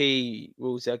FFP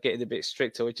rules are getting a bit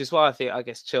stricter, which is why I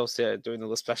guess Chelsea are doing all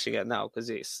the splashing at now,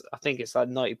 because I think it's like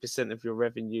 90% of your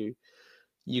revenue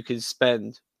you can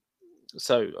spend.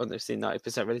 So obviously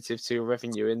 90% relative to your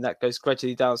revenue, and that goes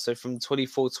gradually down. So from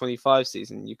 24-25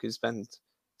 season, you can spend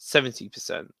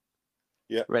 70%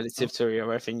 relative to your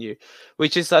revenue,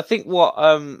 which is I think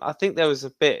I think there was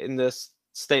a bit in the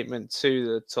statement to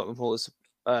the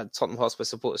Tottenham Hotspur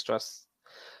Supporters Trust.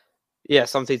 Yeah,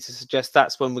 something to suggest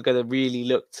that's when we're going to really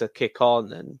look to kick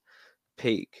on and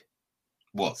peak.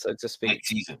 What? So to speak. Next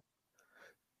season?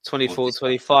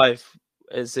 24-25.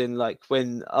 As in, like,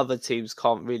 when other teams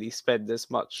can't really spend as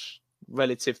much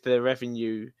relative to their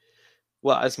revenue,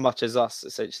 well, as much as us,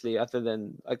 essentially, other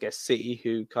than, I guess, City,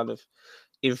 who kind of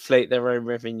inflate their own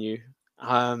revenue.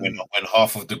 When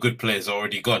half of the good players are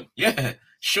already gone. Yeah,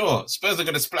 sure. Spurs are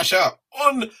going to splash out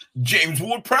on James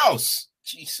Ward-Prowse.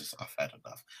 Jesus, I've had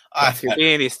enough. He'll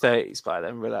be in his 30s by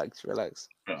then. Relax.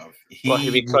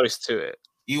 He'll be close to it.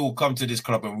 He will come to this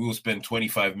club and we'll spend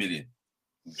 25 million.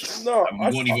 No,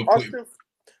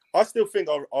 I still think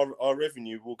our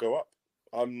revenue will go up.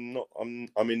 I'm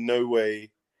in no way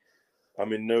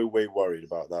worried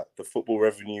about that. The football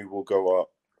revenue will go up.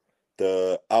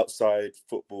 The outside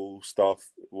football stuff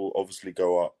will obviously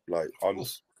go up. Like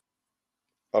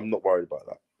I'm not worried about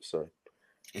that. So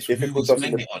It's if who it we puts us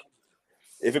spend it on.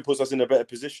 if it puts us in a better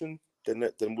position, then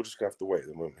we're just gonna have to wait,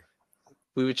 then, won't we?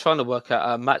 We were trying to work out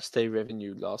our match day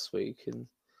revenue last week, and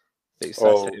it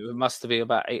must be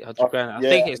about 800 grand. I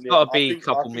think it's got to be a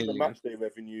couple million. The match day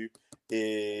revenue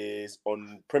is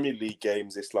on Premier League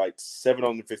games. It's like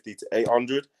 750 to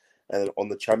 800, and on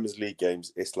the Champions League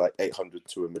games, it's like 800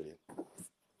 to $1 million.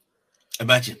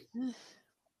 Imagine.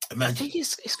 I think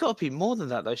it's got to be more than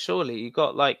that, though. Surely you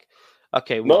got like,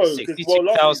 okay, No,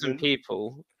 62,000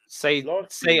 people. Say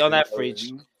on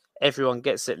average, Owen, everyone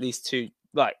gets at least two,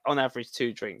 like on average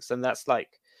 2 drinks, and that's like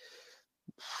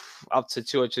up to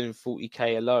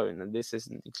 240k alone, and this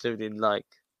isn't including like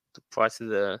the price of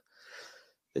the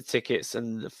tickets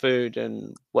and the food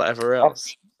and whatever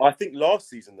else. I think last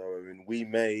season though, Owen, we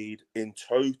made in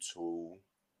total,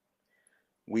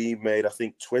 I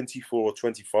think 24 or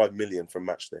 25 million from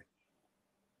match day.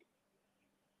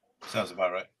 Sounds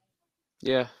about right.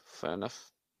 Yeah, fair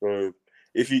enough. So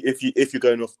if you're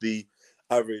going off the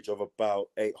average of about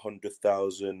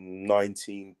 800,000,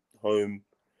 19 home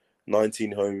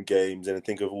games, and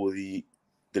think of all the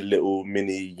little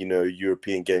mini,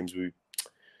 European games,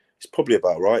 it's probably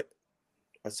about right.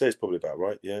 I'd say it's probably about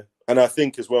right, yeah. And I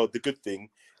think as well, the good thing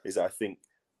is that I think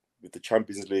with the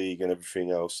Champions League and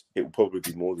everything else, it will probably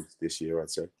be more this year,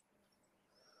 I'd say.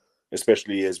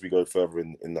 Especially as we go further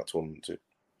in that tournament too.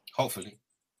 Hopefully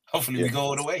we go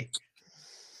all the way.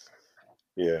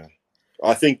 Yeah.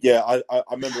 I think, I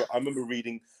remember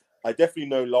reading, I definitely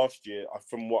know last year,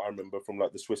 from what I remember from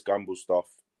like the Swiss Gamble stuff,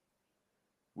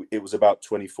 it was about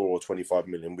 24 or 25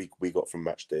 million we got from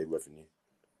match day revenue.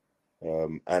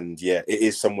 And yeah, it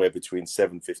is somewhere between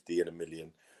 750 and $1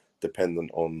 million,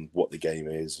 dependent on what the game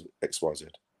is, XYZ.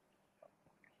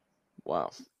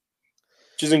 Wow.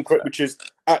 Which is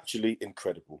actually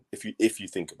incredible if you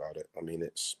think about it. I mean,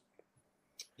 it's.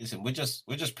 Listen, we're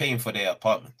just paying for their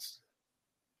apartments.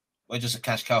 We're just a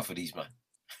cash cow for these man.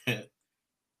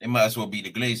 They might as well be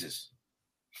the Glazers,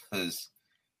 because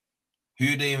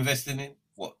who are they investing in?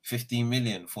 What, 15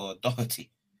 million for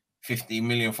Doherty, 15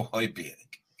 million for Højbjerg.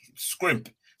 Scrimp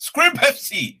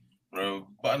FC, bro.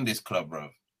 Button this club, bro.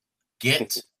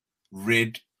 Get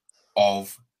rid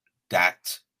of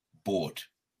that board.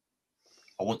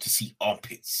 I want to see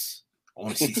armpits. I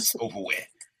want to see silverware.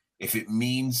 If it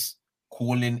means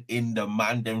calling in the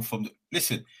man them from the...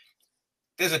 Listen,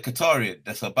 there's a Qatarian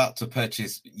that's about to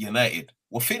purchase United.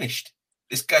 We're finished.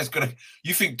 This guy's gonna...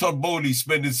 You think Todd Bowley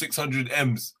spending 600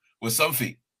 M's or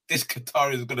something? This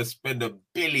Qatarian is gonna spend $1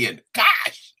 billion.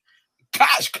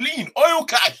 Cash, clean, oil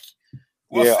cash.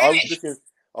 We're finished.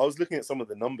 I was looking at some of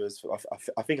the numbers.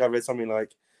 I think I read something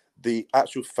like the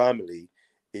actual family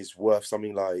is worth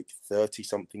something like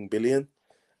 30-something billion,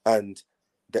 and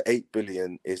the 8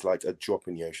 billion is like a drop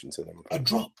in the ocean to them. A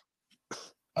drop.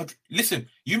 Listen,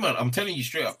 you man, I'm telling you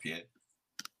straight up here.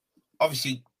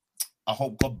 Obviously, I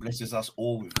hope God blesses us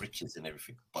all with riches and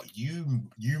everything. But you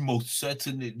most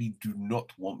certainly do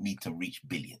not want me to reach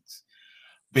billions.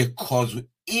 Because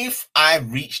if I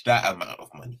reach that amount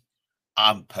of money,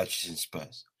 I'm purchasing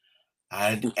Spurs.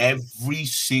 And every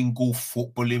single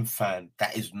footballing fan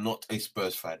that is not a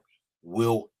Spurs fan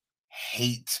will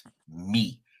hate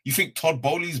me. You think Todd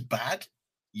Bowley's bad?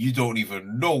 You don't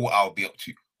even know what I'll be up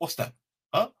to. What's that?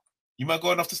 Huh? You might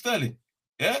go enough to Sterling.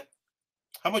 Yeah?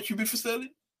 How much you bid for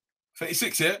Sterling?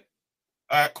 36, yeah?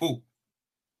 All right, cool.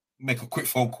 Make a quick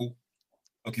phone call.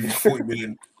 I'll give you 40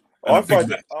 million. I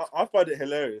find it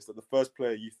hilarious that the first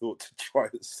player you thought to try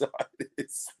to sign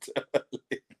is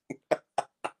Sterling. I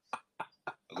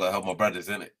gotta help my brothers,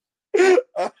 innit?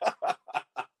 Of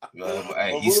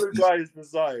all the guys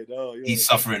beside, he's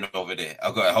suffering over there.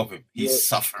 I gotta help him. He's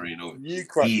suffering over there.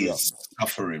 He is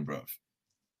suffering, bro.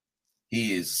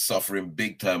 He is suffering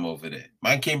big time over there.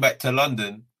 Man came back to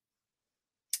London,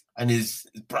 and it's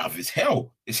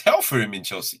hell. It's hell for him in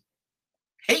Chelsea.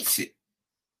 Hates it.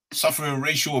 Suffering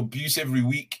racial abuse every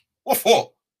week. What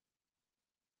for?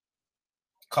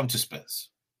 Come to Spurs.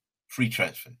 Free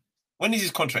transfer. When is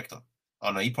his contract up?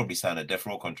 Oh no, he probably signed a death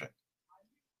row contract.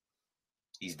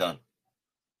 He's done.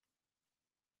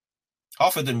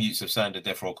 Half of them youths have signed a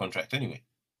death row contract anyway.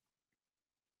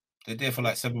 They're there for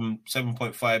like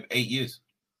 7.5, 8 years.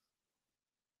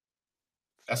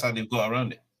 That's how they've got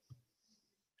around it.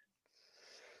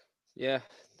 Yeah,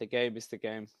 the game is the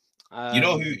game. You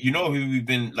know who we've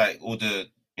been like, all the,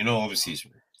 obviously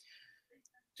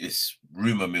it's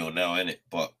rumor mill now, isn't it?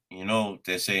 But You know,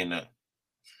 they're saying that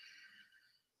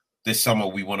this summer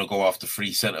we want to go after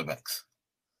 3 centre backs.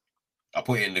 I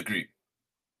put it in the group.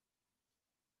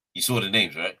 You saw the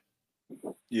names, right?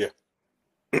 Yeah.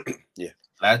 Yeah.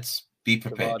 Lads, be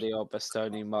prepared. Gavardio,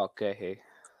 Bastoni, Mark Guehi.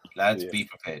 Lads, Yeah. be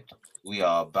prepared. We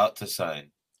are about to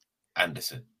sign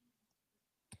Anderson.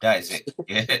 That is it.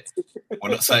 Yeah. We're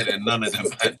not signing none of them,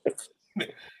 man.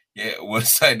 Yeah, we're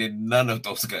signing none of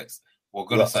those guys. We're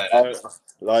going to sign Anderson.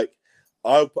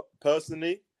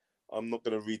 Personally, I'm not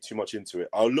going to read too much into it.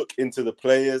 I'll look into the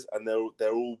players and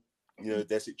they're all,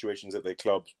 their situations at their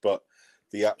clubs, but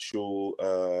the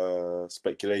actual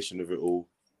speculation of it all,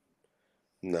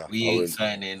 no. We ain't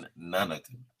signing none of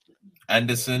them.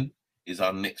 Anderson is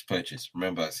our next purchase.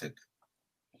 Remember I said.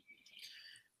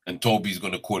 And Toby's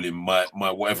going to call him my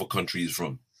whatever country he's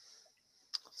from.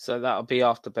 So that'll be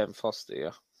after Ben Foster,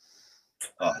 yeah.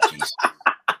 Oh, Jesus.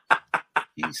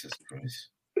 Jesus Christ.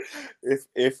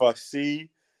 If I see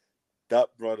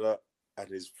that brother and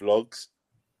his vlogs,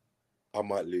 I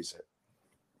might lose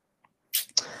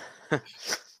it.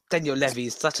 Daniel Levy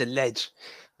is such a ledge.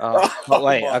 Oh, I can't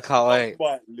wait. I can't wait. I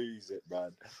might lose it,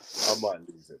 man.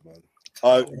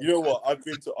 You know what? I've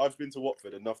been to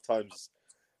Watford enough times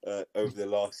over the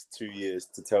last 2 years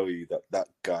to tell you that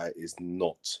guy is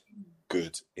not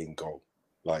good in goal.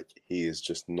 Like, he is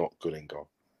just not good in goal.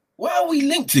 Why are we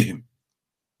linked to him?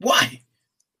 Why?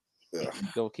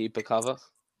 Goalkeeper cover.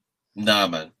 Nah,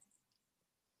 man.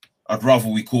 I'd rather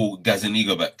we call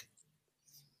Gazaniga back.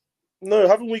 No,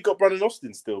 haven't we got Brandon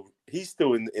Austin still? He's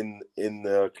still in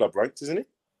the club ranks, isn't he?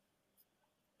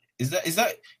 Is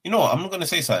that you know what? I'm not gonna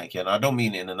say something, and I don't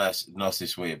mean it in the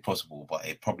nicest way possible, but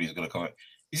it probably is gonna come out.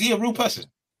 Is he a real person?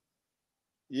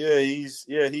 Yeah, he's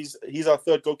our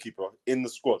third goalkeeper in the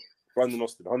squad. Brandon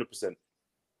Austin, 100%.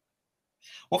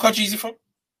 What country is he from?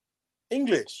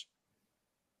 English.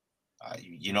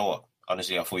 You know what?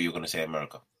 Honestly, I thought you were gonna say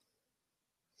America.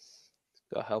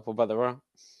 Got help a brother out.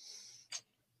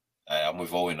 I'm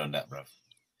with Owen on that, bro.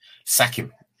 Sack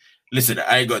him. Listen,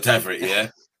 I ain't got time for it, yeah?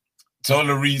 Tell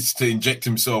Lloris to inject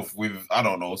himself with, I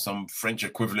don't know, some French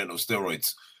equivalent of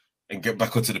steroids and get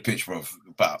back onto the pitch, bro.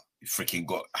 But he freaking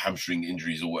got hamstring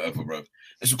injuries or whatever, bro.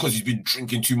 It's because he's been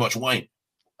drinking too much wine.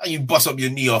 And you bust up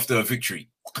your knee after a victory.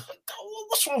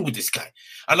 What's wrong with this guy?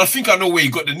 And I think I know where he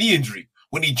got the knee injury.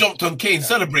 When he jumped on Kane,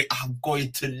 celebrate. I'm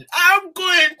going to lose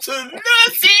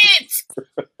it.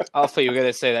 I thought you were going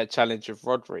to say that challenge of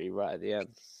Rodri right at the end.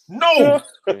 No.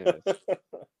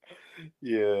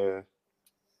 Yeah.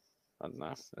 I don't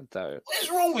know. I don't. What is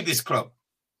wrong with this club?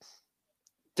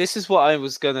 This is what I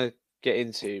was going to get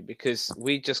into because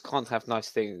we just can't have nice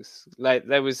things. Like,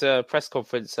 there was a press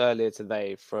conference earlier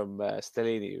today from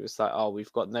Stellini. It was like, oh,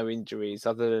 we've got no injuries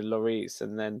other than Lloris.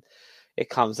 And then it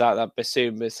comes out that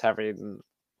Bissouma's having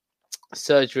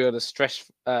surgery on a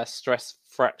stress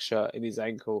fracture in his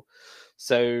ankle.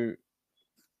 So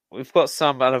we've got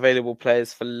some unavailable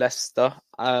players for Leicester.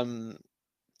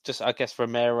 Just, I guess,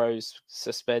 Romero's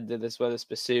suspended as well as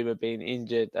Bissouma being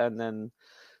injured. And then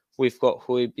we've got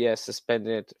Højbjerg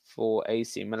suspended for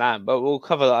AC Milan. But we'll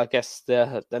cover, I guess,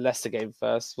 the Leicester game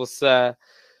first. What's the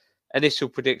initial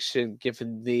prediction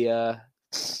given the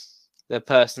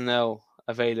personnel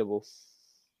available?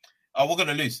 Oh, we're going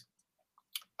to lose.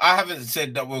 I haven't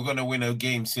said that we're going to win a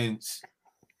game since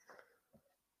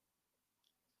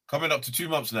coming up to 2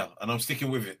 months now, and I'm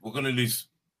sticking with it. We're going to lose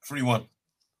 3-1.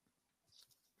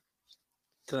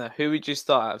 Who would you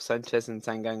start out of Sanchez and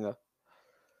Tanganga?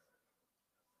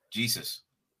 Jesus.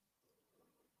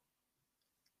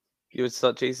 You would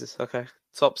start Jesus, okay.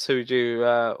 Tops, who would you?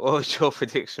 What would your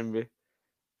prediction be?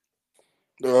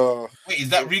 Wait, is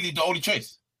that really the only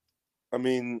choice? I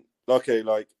mean, okay,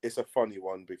 like, it's a funny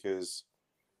one because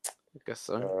I guess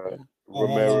so.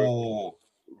 Romero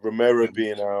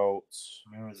being out.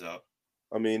 Romero's out.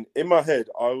 I mean, in my head,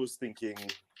 I was thinking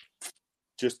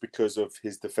just because of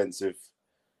his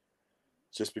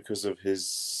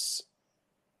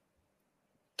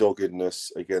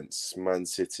doggedness against Man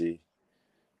City,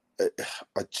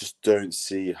 I just don't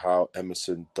see how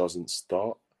Emerson doesn't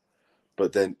start.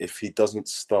 But then if he doesn't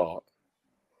start,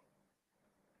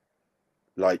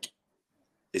 like,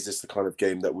 is this the kind of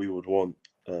game that we would want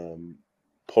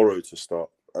Porro to start?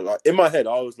 Like, in my head,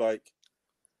 I was like,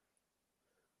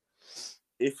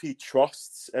 if he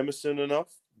trusts Emerson enough,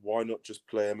 why not just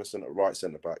play Emerson at right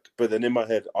centre back? But then in my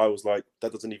head, I was like,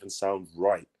 that doesn't even sound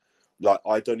right. Like,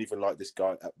 I don't even like this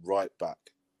guy at right back,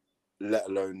 let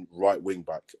alone right wing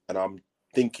back. And I'm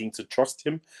thinking to trust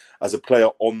him as a player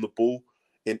on the ball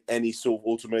in any sort of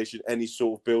automation, any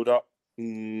sort of build-up.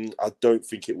 I don't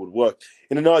think it would work.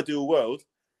 In an ideal world,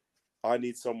 I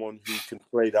need someone who can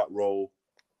play that role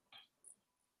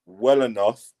well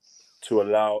enough to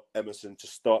allow Emerson to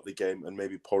start the game and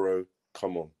maybe Porro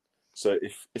come on. So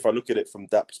if I look at it from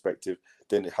that perspective,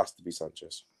 then it has to be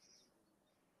Sanchez.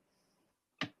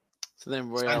 So then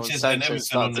Royale Sanchez and and Sanchez Emerson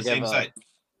start on the together. same side.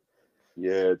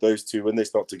 Yeah, those two, when they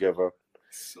start together,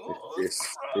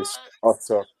 it's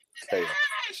utter chaos.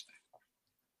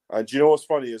 And do you know what's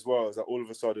funny as well is that all of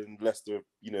a sudden Leicester,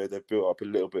 they've built up a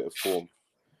little bit of form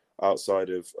outside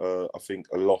of, I think,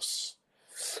 a loss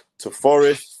to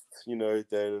Forest.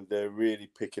 They're really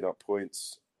picking up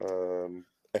points.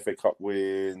 FA Cup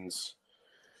wins,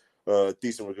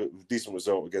 decent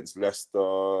result against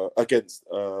Leicester, against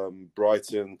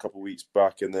Brighton a couple of weeks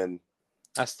back, and then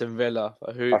Aston Villa,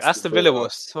 Aston Villa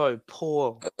was so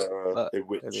poor. In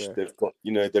which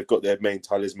they've got their main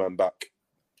talisman back,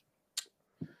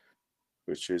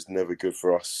 which is never good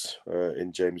for us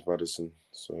in James Maddison.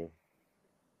 So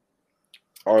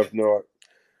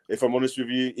if I'm honest with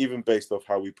you, even based off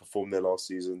how we performed there last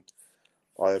season,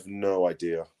 I have no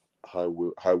idea how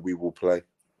we will play,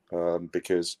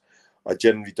 because I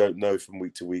generally don't know from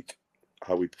week to week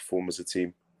how we perform as a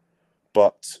team.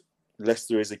 But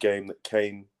Leicester is a game that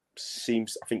Kane I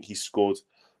think he scored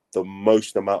the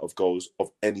most amount of goals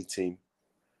of any team.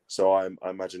 So I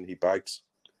imagine he bags.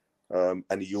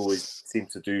 And he always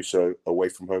seems to do so away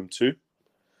from home too.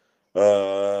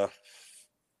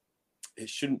 It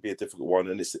shouldn't be a difficult one,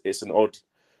 and it's an odd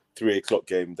 3:00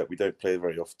 game that we don't play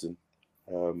very often.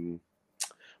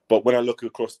 But when I look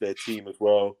across their team as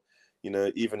well,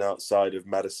 even outside of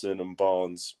Maddison and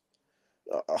Barnes,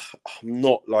 I'm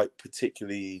not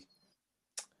particularly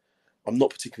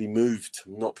moved.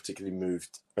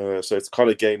 So it's the kind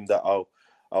of game that I'll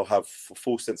have a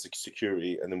full sense of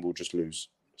security, and then we'll just lose.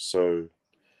 So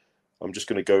I'm just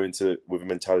going to go into it with a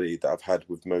mentality that I've had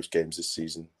with most games this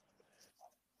season.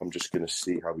 I'm just going to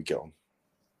see how we get on.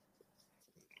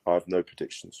 I have no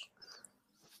predictions.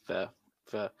 Fair.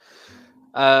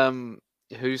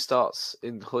 Who starts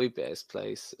in Højbjerg's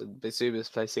place and Bissouma's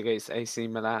place against AC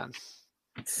Milan?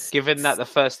 Given that the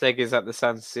first leg is at the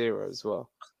San Siro as well.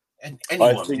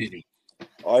 Anyone, really.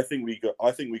 I think we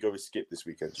go with Skip this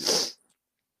weekend.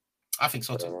 I think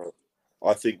so too.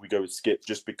 I think we go with Skip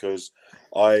just because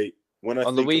on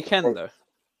the weekend though.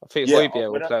 I think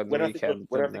Højbjerg will play on the weekend.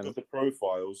 When I think of the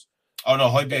profiles. Oh no,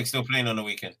 Højbjerg's still playing on the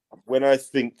weekend. When I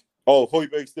think,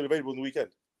 Højbjerg's still available on the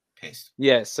weekend. Pissed.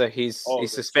 Yeah, so he's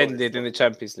suspended in the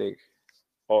Champions League.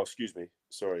 Oh, excuse me.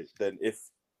 Sorry. Then if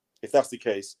that's the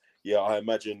case, yeah, I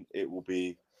imagine it will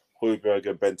be Højbjerg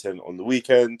and Benten on the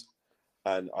weekend,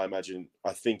 and I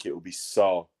think it will be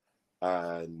Sarr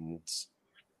and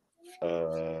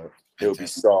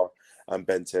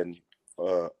Benten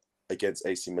against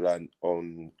AC Milan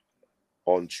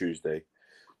on Tuesday.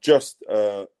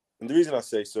 And the reason I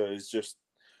say so is just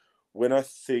when I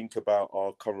think about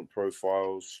our current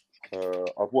profiles,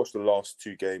 I've watched the last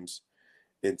two games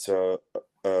Inter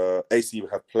AC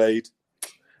have played,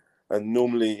 and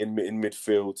normally in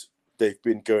midfield they've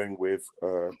been going with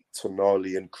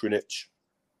Tonali and Krunic.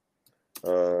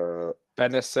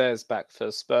 Benacer is back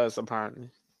for Spurs apparently.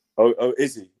 Oh,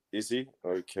 is he? Is he?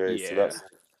 Okay, yeah. So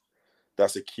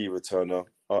that's a key returner.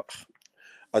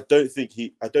 I don't think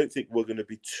we're going to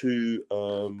be too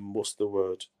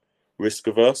risk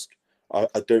averse. I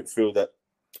don't feel that.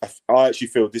 I actually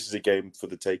feel this is a game for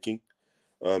the taking.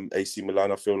 AC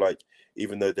Milan, I feel like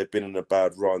even though they've been in a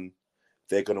bad run,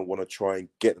 they're going to want to try and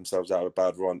get themselves out of a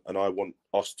bad run, and I want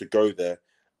us to go there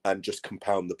and just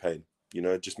compound the pain.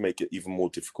 Just make it even more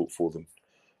difficult for them.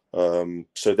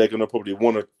 So they're going to probably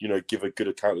want to, give a good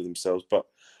account of themselves. But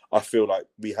I feel like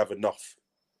we have enough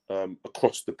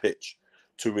across the pitch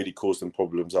to really cause them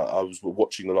problems. I was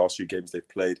watching the last few games they've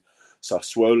played.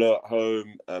 Sassuolo at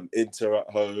home, Inter at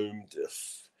home.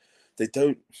 They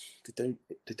don't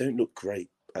look great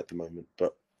at the moment.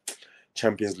 But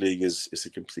Champions League is a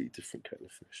completely different kettle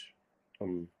of fish.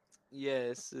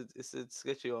 Yeah, it's a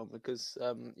sketchy one because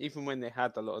even when they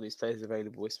had a lot of these players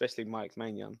available, especially Mike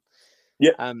Maignan,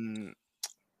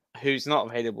 who's not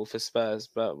available for Spurs,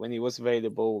 but when he was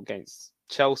available against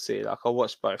Chelsea, I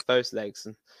watched both those legs,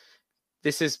 and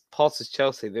this is part of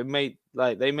Chelsea. They made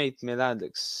Milan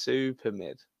look super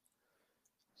mid,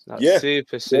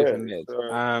 super mid.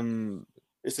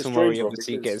 It's a Tomori strange one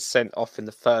obviously because gets sent off in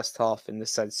the first half in the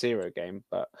San Siro game,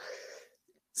 but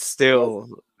still,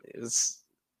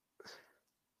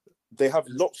 they have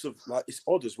lots of it's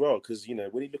odd as well because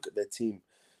when you look at their team,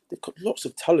 they've got lots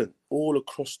of talent all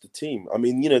across the team. I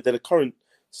mean, they're the current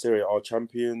Serie A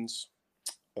champions.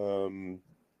 We're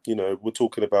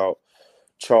talking about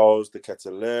Charles de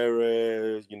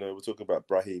Ketelaere. We're talking about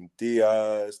Brahim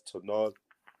Diaz,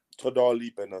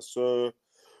 Tonali, Benacer.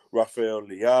 Rafael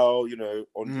Leao,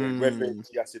 Andre Rebic,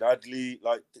 Yacine Adli.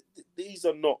 Like these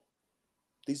are not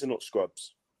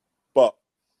scrubs, but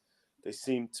they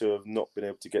seem to have not been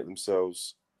able to get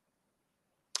themselves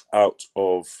out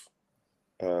of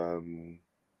a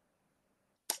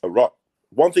rut.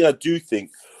 One thing I do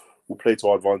think will play to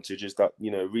our advantage is that,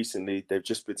 recently they've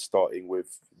just been starting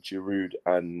with Giroud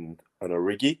and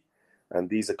Origi. And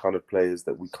these are kind of players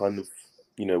that we kind of,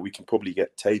 we can probably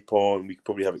get tape on. We could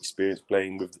probably have experience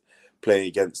playing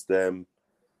against them.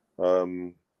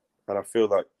 And I feel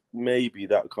like maybe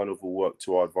that kind of will work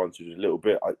to our advantage a little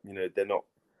bit. They're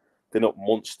not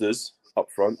monsters up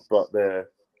front, but they're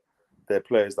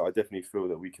players that I definitely feel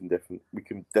that we can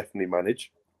definitely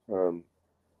manage.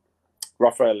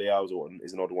 Rafael Leao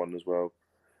is an odd one as well.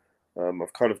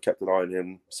 I've kind of kept an eye on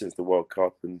him since the World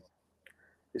Cup, and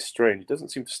it's strange. He doesn't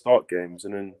seem to start games,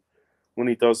 and then when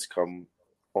he does come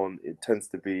on, it tends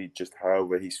to be just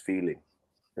however he's feeling.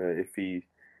 If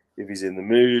he's in the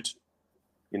mood,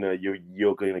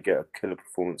 you're going to get a killer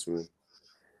performance with him.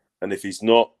 And if he's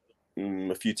not,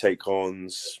 a few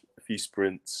take-ons, a few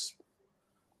sprints,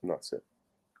 and that's it.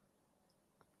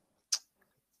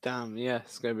 Damn, yeah,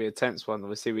 it's going to be a tense one.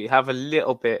 Obviously, we have a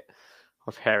little bit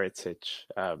of heritage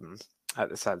at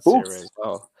the San Siro as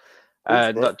well.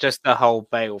 Not just the whole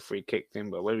Bale free kick thing,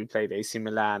 but when we played AC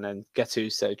Milan and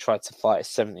Gattuso tried to fight a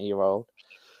 70-year-old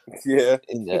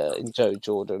in Joe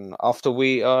Jordan after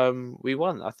we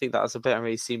won. I think that was a bit of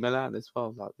AC Milan as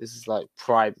well. Like this is like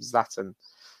prime Zlatan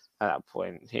at that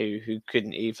point, who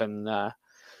couldn't even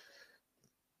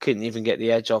get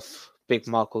the edge off big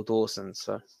Michael Dawson.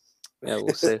 So yeah,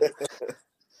 we'll see.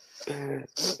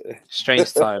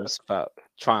 Strange times, but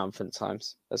triumphant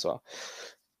times as well.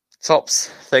 Tops,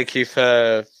 thank you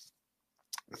for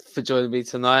joining me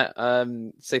tonight.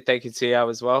 Say thank you to Yao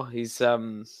as well. He's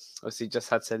obviously just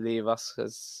had to leave us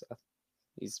because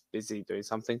he's busy doing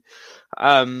something.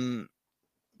 But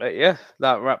yeah,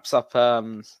 that wraps up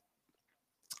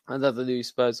another new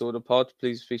Spurs Order pod.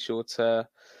 Please be sure to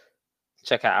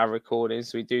check out our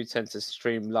recordings. We do tend to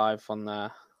stream live on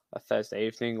a Thursday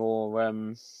evening, or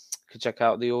you can check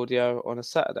out the audio on a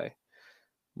Saturday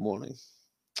morning.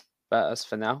 But as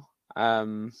for now,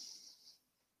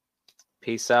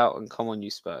 peace out and come on, you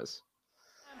Spurs.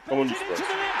 Come on, you Spurs.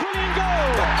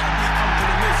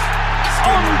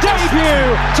 On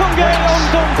debut, Tunge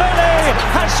Ndombele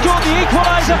has scored the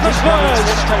equaliser for Spurs.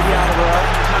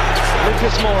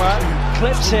 Lucas Moura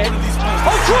clips it.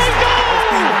 Oh, great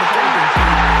goal!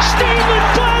 Steven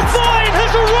Bergwijn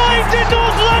has arrived in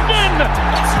North London.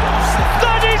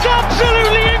 That is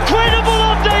absolutely incredible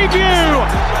on debut.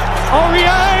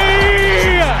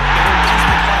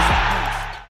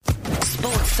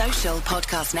 Sports Social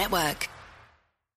Podcast Network.